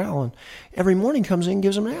a corral, and every morning comes in and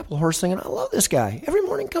gives him an apple. Horse thinking, I love this guy. Every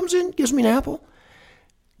morning comes in, gives me an apple.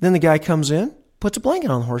 Then the guy comes in, puts a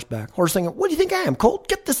blanket on the horse's back. Horse thinking, what do you think I am, Colt?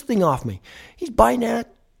 Get this thing off me. He's biting at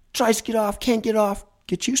it, tries to get off, can't get off,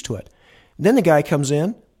 gets used to it. Then the guy comes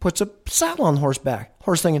in, puts a saddle on the horse's back.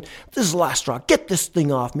 Horse thinking, this is the last straw. Get this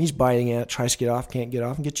thing off me. He's biting at it, tries to get off, can't get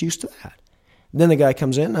off, and gets used to that. Then the guy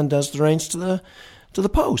comes in and does the reins to the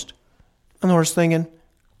post. And the horse thinking,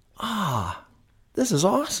 this is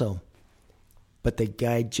awesome. But the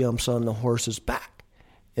guy jumps on the horse's back.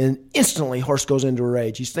 And instantly, horse goes into a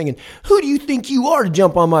rage. He's thinking, who do you think you are to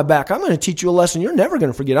jump on my back? I'm going to teach you a lesson you're never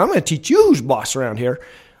going to forget. I'm going to teach you who's boss around here.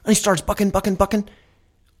 And he starts bucking.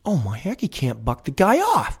 Oh, my heck, he can't buck the guy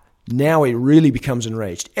off. Now he really becomes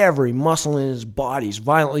enraged. Every muscle in his body is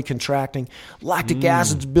violently contracting. Lactic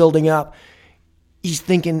acid's building up. He's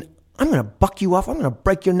thinking, I'm going to buck you off. I'm going to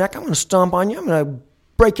break your neck. I'm going to stomp on you. I'm going to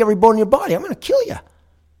break every bone in your body. I'm going to kill you.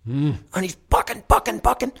 And he's bucking.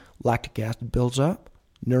 Lactic acid builds up.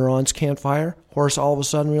 Neurons can't fire. Horse all of a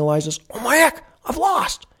sudden realizes, oh my heck, I've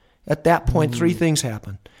lost. At that point, three things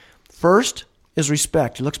happen. First is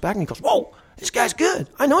respect. He looks back and he goes, whoa, this guy's good.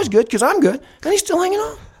 I know he's good because I'm good. And he's still hanging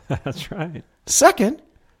on. That's right. Second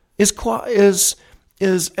is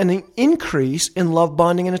an increase in love,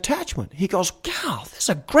 bonding, and attachment. He goes, God, this is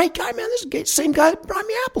a great guy, man. This is the same guy that brought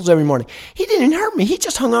me apples every morning. He didn't hurt me. He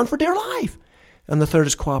just hung on for dear life. And the third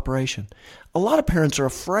is cooperation. A lot of parents are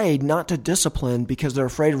afraid not to discipline because they're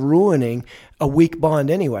afraid of ruining a weak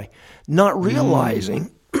bond anyway, not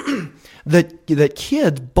realizing that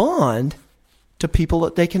kids bond to people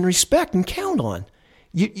that they can respect and count on.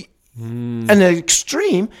 And at the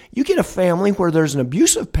extreme, you get a family where there's an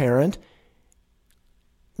abusive parent.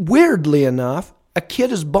 Weirdly enough, a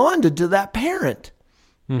kid is bonded to that parent.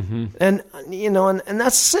 And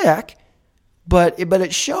that's sick, but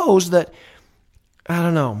it shows that, I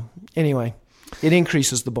don't know. Anyway, it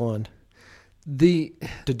increases the bond to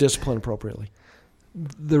discipline appropriately.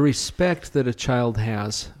 The respect that a child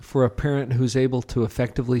has for a parent who's able to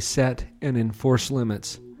effectively set and enforce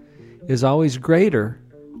limits is always greater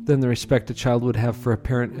than the respect a child would have for a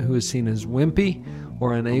parent who is seen as wimpy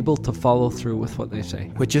or unable to follow through with what they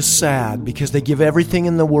say. Which is sad because they give everything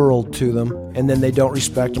in the world to them and then they don't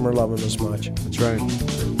respect them or love them as much. That's right.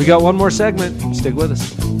 We got one more segment. Stick with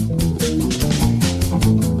us.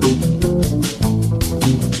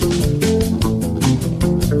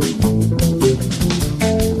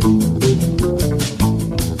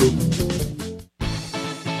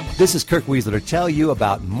 This is Kirk Weasler to tell you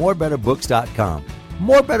about morebetterbooks.com.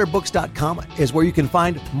 Morebetterbooks.com is where you can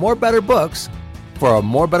find more better books for a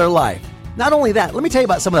more better life. Not only that, let me tell you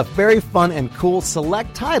about some of the very fun and cool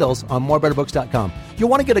select titles on morebetterbooks.com. You'll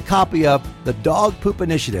want to get a copy of The Dog Poop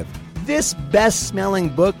Initiative. This best-smelling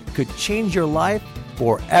book could change your life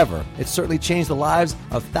forever. It's certainly changed the lives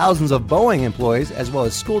of thousands of Boeing employees, as well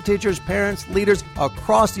as school teachers, parents, leaders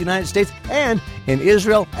across the United States and in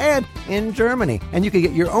Israel and in Germany. And you can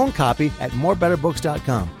get your own copy at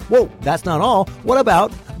morebetterbooks.com. Whoa, that's not all. What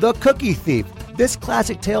about The Cookie Thief? This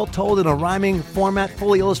classic tale told in a rhyming format,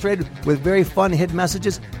 fully illustrated with very fun hidden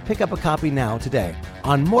messages. Pick up a copy now today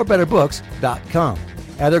on morebetterbooks.com.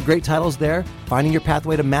 Other great titles there: Finding Your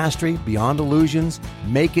Pathway to Mastery, Beyond Illusions,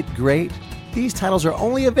 Make It Great. These titles are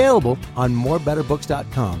only available on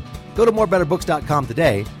morebetterbooks.com. Go to morebetterbooks.com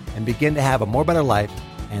today and begin to have a more better life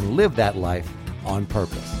and live that life on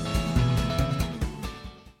purpose.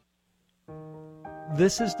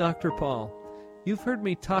 This is Dr. Paul. You've heard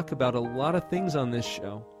me talk about a lot of things on this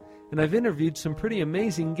show, and I've interviewed some pretty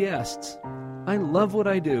amazing guests. I love what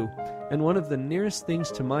I do, and one of the nearest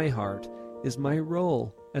things to my heart is my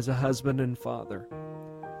role as a husband and father.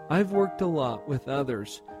 I've worked a lot with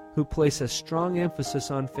others who place a strong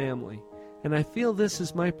emphasis on family, and I feel this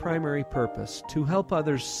is my primary purpose, to help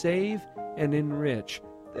others save and enrich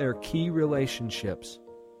their key relationships.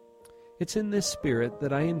 It's in this spirit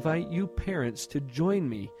that I invite you parents to join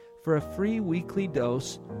me for a free weekly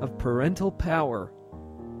dose of parental power.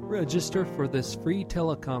 Register for this free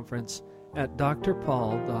teleconference at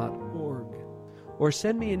drpaul.org or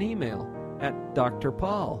send me an email at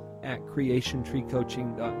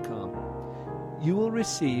drpaul@creationtreecoaching.com. You will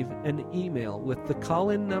receive an email with the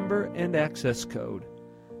call-in number and access code.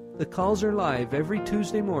 The calls are live every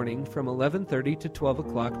Tuesday morning from 11:30 to 12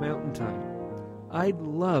 o'clock Mountain Time. I'd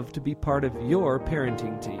love to be part of your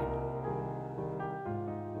parenting team.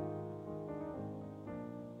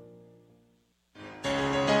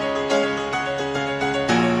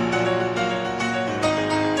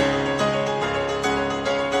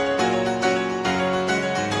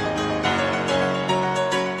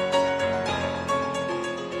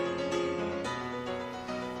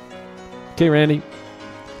 Okay, Randy,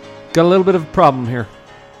 got a little bit of a problem here.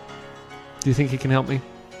 Do you think you can help me?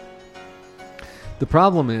 The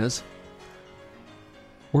problem is,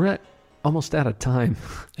 we're almost out of time.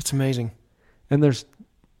 It's amazing. And there's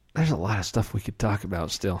a lot of stuff we could talk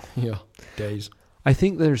about still. Yeah, days. I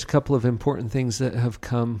think there's a couple of important things that have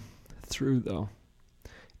come through, though.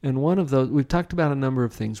 And one of those, we've talked about a number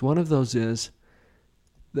of things. One of those is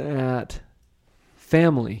that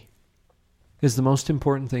family is the most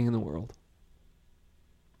important thing in the world.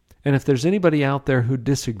 And if there's anybody out there who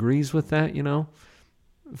disagrees with that,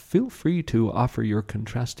 feel free to offer your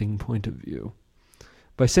contrasting point of view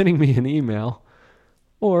by sending me an email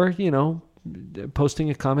or, posting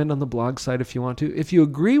a comment on the blog site if you want to. If you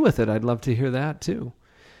agree with it, I'd love to hear that too.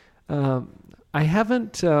 I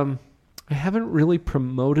haven't really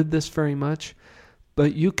promoted this very much,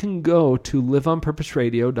 but you can go to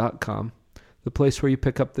liveonpurposeradio.com, the place where you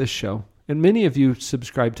pick up this show. And many of you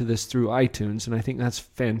subscribe to this through iTunes, and I think that's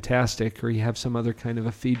fantastic, or you have some other kind of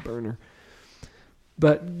a feed burner.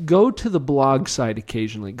 But go to the blog site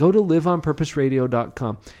occasionally. Go to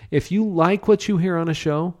liveonpurposeradio.com. If you like what you hear on a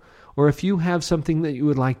show, or if you have something that you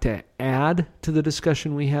would like to add to the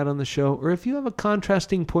discussion we had on the show, or if you have a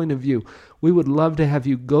contrasting point of view, we would love to have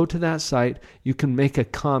you go to that site. You can make a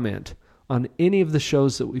comment on any of the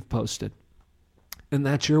shows that we've posted. And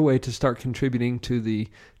that's your way to start contributing to the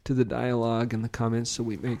dialogue and the comments that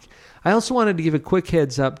we make. I also wanted to give a quick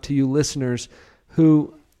heads up to you listeners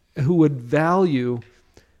who would value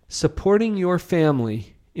supporting your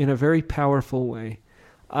family in a very powerful way.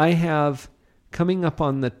 I have, coming up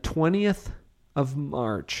on the 20th of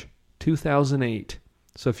March, 2008,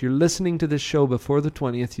 so if you're listening to this show before the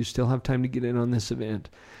 20th, you still have time to get in on this event,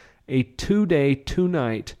 a 2-day,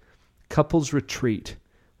 2-night couples retreat,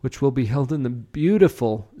 which will be held in the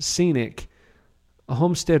beautiful, scenic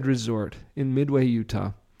Homestead Resort in Midway,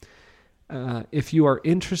 Utah. If you are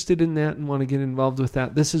interested in that and want to get involved with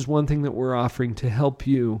that, this is one thing that we're offering to help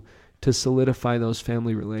you to solidify those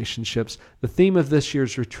family relationships. The theme of this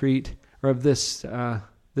year's retreat, or of this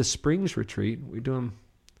spring's retreat, we do them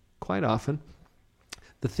quite often.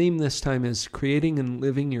 The theme this time is creating and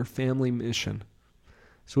living your family mission.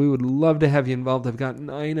 So we would love to have you involved. I've got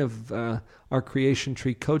 9 of our Creation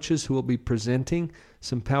Tree coaches who will be presenting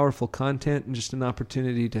some powerful content and just an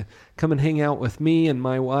opportunity to come and hang out with me and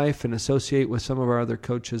my wife and associate with some of our other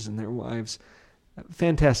coaches and their wives.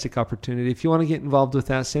 Fantastic opportunity. If you want to get involved with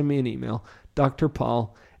that, send me an email,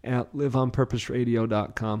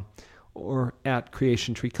 drpaul@liveonpurposeradio.com or at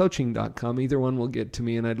creationtreecoaching.com. Either one will get to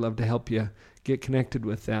me, and I'd love to help you get connected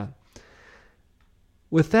with that.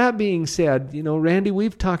 With that being said, Randy,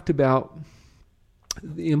 we've talked about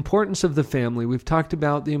the importance of the family. We've talked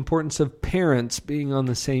about the importance of parents being on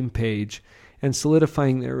the same page and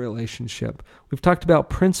solidifying their relationship. We've talked about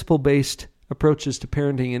principle-based approaches to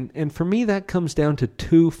parenting, and for me that comes down to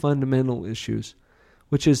 2 fundamental issues,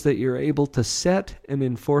 which is that you're able to set and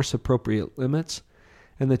enforce appropriate limits,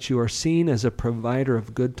 and that you are seen as a provider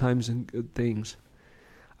of good times and good things.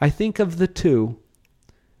 I think of the 2,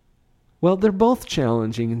 well, they're both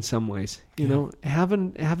challenging in some ways.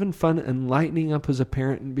 Having fun and lightening up as a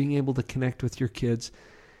parent and being able to connect with your kids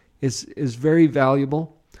is very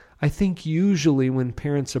valuable. I think usually when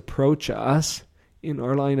parents approach us in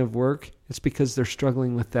our line of work, it's because they're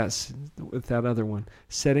struggling with that other one,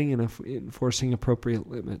 setting and enforcing appropriate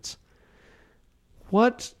limits.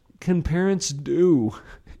 What can parents do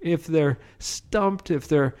if they're stumped, if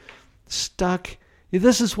they're stuck?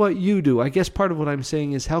 This is what you do. I guess part of what I'm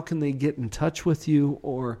saying is how can they get in touch with you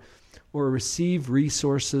or receive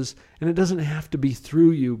resources? And it doesn't have to be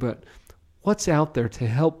through you, but what's out there to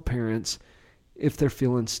help parents if they're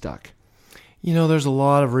feeling stuck? There's a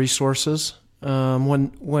lot of resources.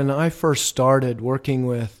 When I first started working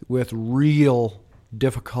with real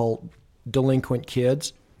difficult delinquent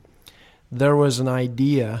kids, there was an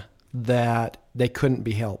idea that they couldn't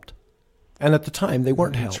be helped. And at the time, they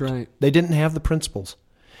weren't helped. That's right. They didn't have the principles,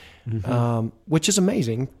 Mm-hmm. which is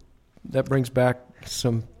amazing. That brings back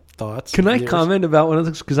some thoughts. Can I comment about one of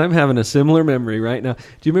those? Because I'm having a similar memory right now. Do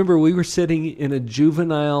you remember we were sitting in a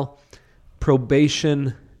juvenile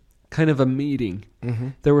probation kind of a meeting? Mm-hmm.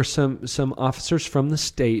 There were some officers from the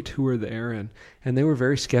state who were there, and they were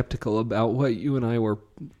very skeptical about what you and I were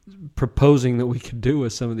proposing that we could do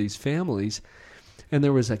with some of these families. And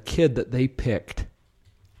there was a kid that they picked.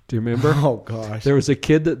 Do you remember? Oh, gosh. There was a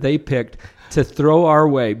kid that they picked to throw our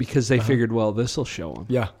way because they figured, well, this will show them.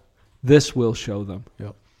 Yeah. This will show them.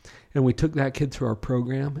 Yep. And we took that kid through our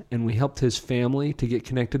program, and we helped his family to get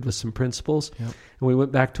connected with some principles. Yep. And we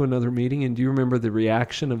went back to another meeting, and do you remember the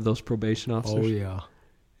reaction of those probation officers? Oh, yeah.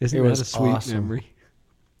 Isn't that a sweet memory?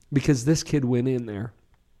 Because this kid went in there,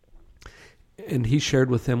 and he shared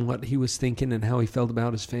with them what he was thinking and how he felt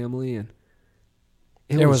about his family, and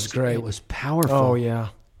it was great. It was powerful. Oh, yeah.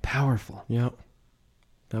 Powerful. Yep.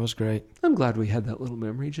 That was great. I'm glad we had that little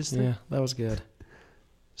memory just there. Yeah, that was good.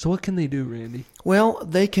 So what can they do, Randy? Well,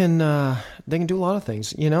 they can do a lot of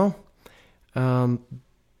things. You know,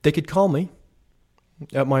 they could call me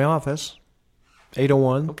at my office,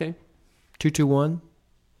 801 Okay. 221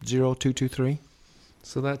 0223.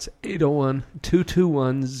 So that's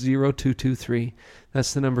 801-221-0223.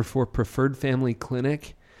 That's the number for Preferred Family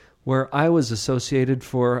Clinic, where I was associated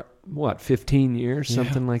for, 15 years,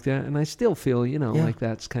 something like that. And I still feel, like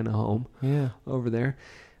that's kind of home over there.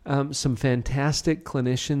 Some fantastic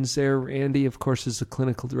clinicians there. Randy, of course, is the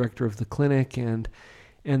clinical director of the clinic, and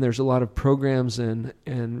there's a lot of programs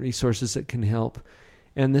and resources that can help.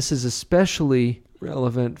 And this is especially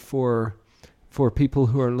relevant for people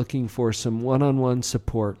who are looking for some one-on-one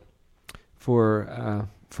support for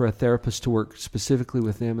a therapist to work specifically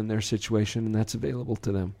with them and their situation, and that's available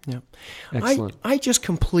to them. Yeah, excellent. I just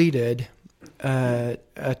completed a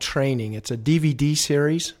training. It's a DVD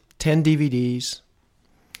series, 10 DVDs.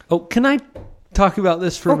 Oh, can I talk about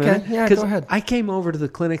this for a minute? Okay, yeah, go ahead. I came over to the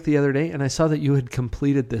clinic the other day, and I saw that you had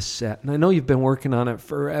completed this set. And I know you've been working on it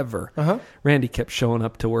forever. Uh-huh. Randy kept showing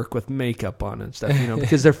up to work with makeup on and stuff,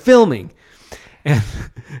 because they're filming. And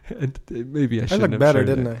maybe I shouldn't looked have better,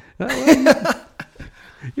 shared didn't I?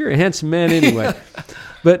 You're a handsome man anyway.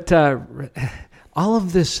 But all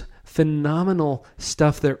of this phenomenal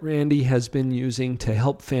stuff that Randy has been using to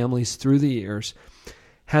help families through the years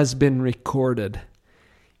has been recorded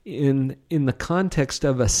in the context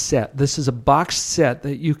of a set. This is a boxed set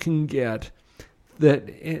that you can get.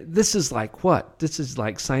 This is like what? This is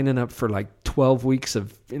like signing up for like 12 weeks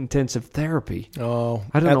of intensive therapy. Oh,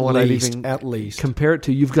 I don't know what I'd even at least compare it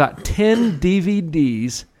to. You've got 10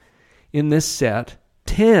 DVDs in this set.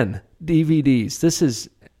 10 DVDs.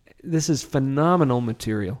 This is phenomenal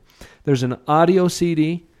material. There's an audio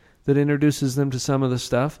CD that introduces them to some of the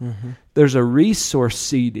stuff. Mm-hmm. There's a resource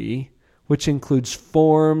CD, which includes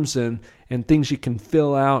forms and things you can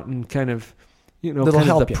fill out and kind of, kind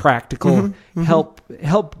of the practical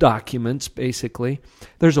help documents, basically.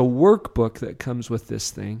 There's a workbook that comes with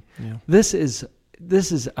this thing. Yeah. This is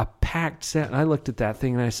a packed set. And I looked at that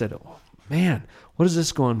thing and I said, oh, man, what is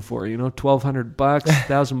this going for? $1,200,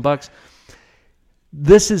 $1,000.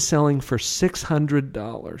 This is selling for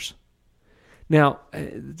 $600. Now,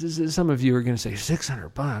 some of you are going to say,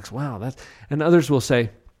 $600, wow. And others will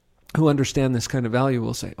say, who understand this kind of value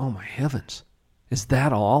will say, oh my heavens, is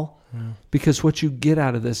that all? Yeah. Because what you get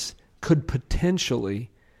out of this could potentially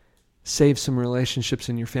save some relationships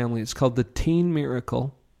in your family. It's called the Teen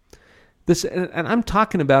Miracle. And I'm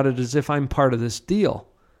talking about it as if I'm part of this deal.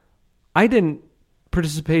 I didn't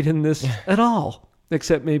participate in this at all,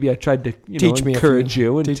 except maybe I tried to encourage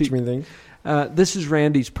you and teach me things. This is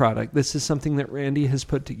Randy's product. This is something that Randy has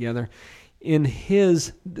put together in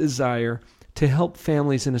his desire to help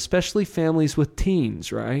families, and especially families with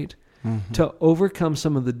teens, right? Mm-hmm. To overcome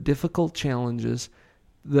some of the difficult challenges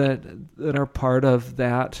that are part of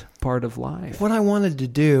that part of life. What I wanted to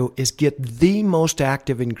do is get the most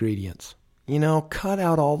active ingredients. Cut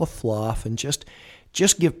out all the fluff and just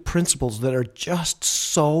give principles that are just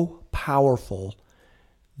so powerful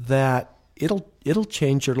that it'll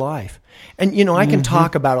change your life. And I can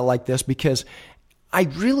talk about it like this because I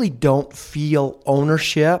really don't feel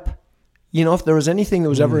ownership. If there was anything that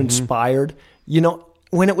was ever inspired,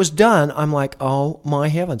 when it was done, I'm like, oh my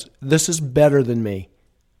heavens, this is better than me.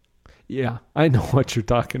 Yeah, I know what you're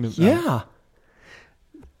talking about. Yeah.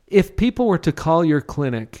 If people were to call your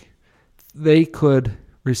clinic, they could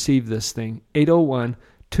receive this thing,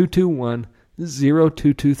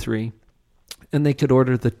 801-221-0223, and they could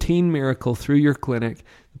order the Teen Miracle through your clinic.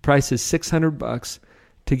 The price is $600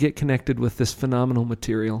 to get connected with this phenomenal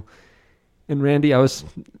material. And Randy, I was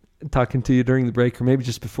talking to you during the break, or maybe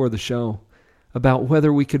just before the show, about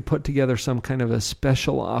whether we could put together some kind of a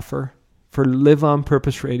special offer for Live on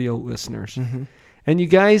Purpose Radio listeners. Mm-hmm. And you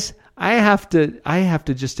guys, I have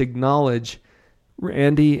to just acknowledge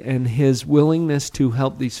Randy and his willingness to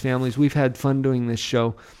help these families. We've had fun doing this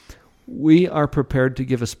show. We are prepared to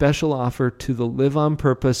give a special offer to the Live on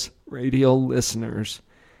Purpose Radio listeners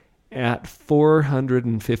at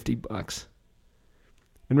 $450.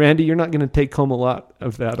 And Randy, you're not going to take home a lot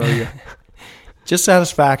of that, are you? Just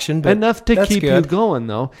satisfaction. But enough to keep you going,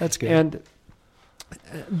 though. That's good. And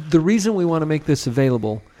the reason we want to make this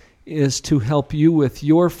available is to help you with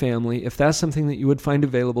your family. If that's something that you would find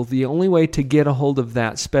available, the only way to get a hold of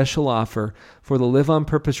that special offer for the Live on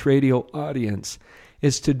Purpose Radio audience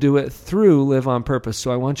is to do it through Live on Purpose.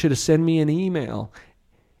 So I want you to send me an email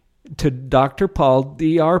to Dr. Paul,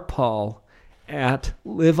 Dr. Paul, at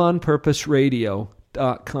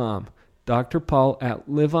liveonpurposeradio.com. Dr. Paul at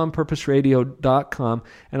liveonpurposeradio.com.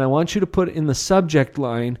 And I want you to put in the subject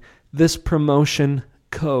line this promotion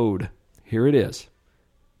code. Here it is.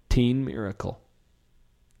 Teen Miracle.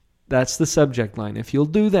 That's the subject line. If you'll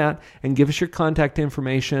do that and give us your contact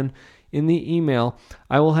information in the email,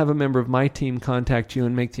 I will have a member of my team contact you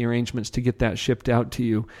and make the arrangements to get that shipped out to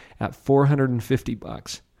you at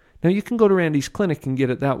 $450. Now, you can go to Randy's clinic and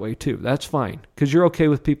get it that way, too. That's fine, because you're okay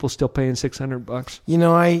with people still paying $600. You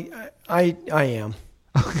know, I am.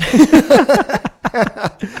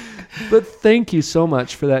 But thank you so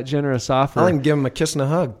much for that generous offer. I'll even give him a kiss and a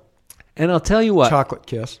hug. And I'll tell you what. Chocolate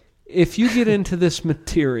kiss. If you get into this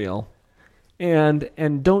material and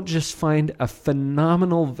don't just find a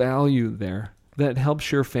phenomenal value there that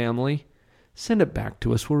helps your family, send it back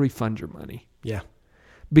to us. We'll refund your money. Yeah.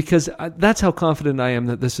 Because that's how confident I am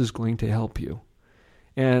that this is going to help you.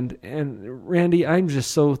 And Randy, I'm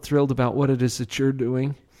just so thrilled about what it is that you're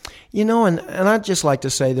doing. You know, and I'd just like to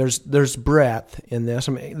say there's breadth in this.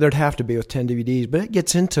 I mean, there'd have to be with 10 DVDs, but it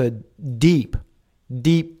gets into deep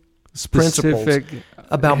principles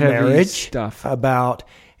about marriage, stuff, about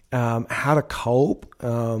how to cope,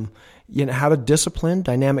 how to discipline,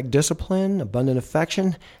 dynamic discipline, abundant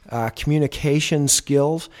affection, communication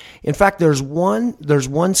skills. In fact, there's one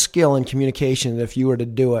skill in communication that if you were to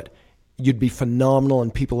do it, you'd be phenomenal,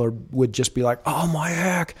 and people would just be like, "Oh my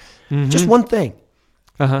heck!" Mm-hmm. Just one thing.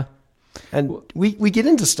 And we get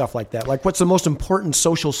into stuff like that, like what's the most important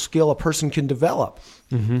social skill a person can develop,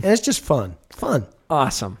 and it's just fun.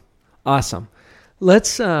 Awesome.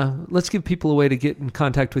 Let's give people a way to get in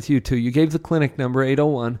contact with you too. You gave the clinic number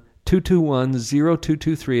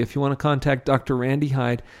 801-221-0223. If you want to contact Dr. Randy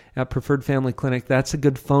Hyde at Preferred Family Clinic, that's a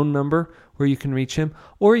good phone number where you can reach him,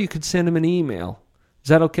 or you could send him an email. Is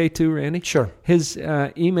that okay too, Randy? Sure. His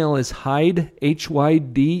email is Hyde,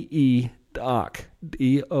 Hyde,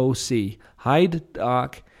 D-O-C,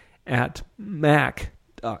 HydeDoc at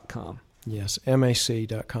mac.com. Yes,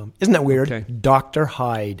 mac.com. Isn't that weird? Okay. Dr.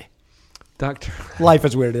 Hyde. Dr. Life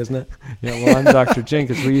is weird, isn't it? Yeah, well, I'm Dr.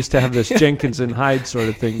 Jenkins. We used to have this Jenkins and Hyde sort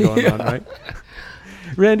of thing going on, right?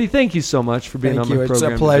 Randy, thank you so much for being on my program. It's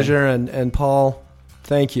a pleasure. And Paul,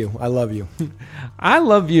 thank you. I love you. I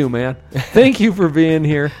love you, man. Thank you for being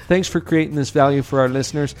here. Thanks for creating this value for our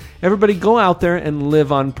listeners. Everybody go out there and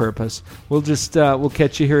live on purpose. We'll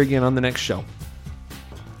catch you here again on the next show.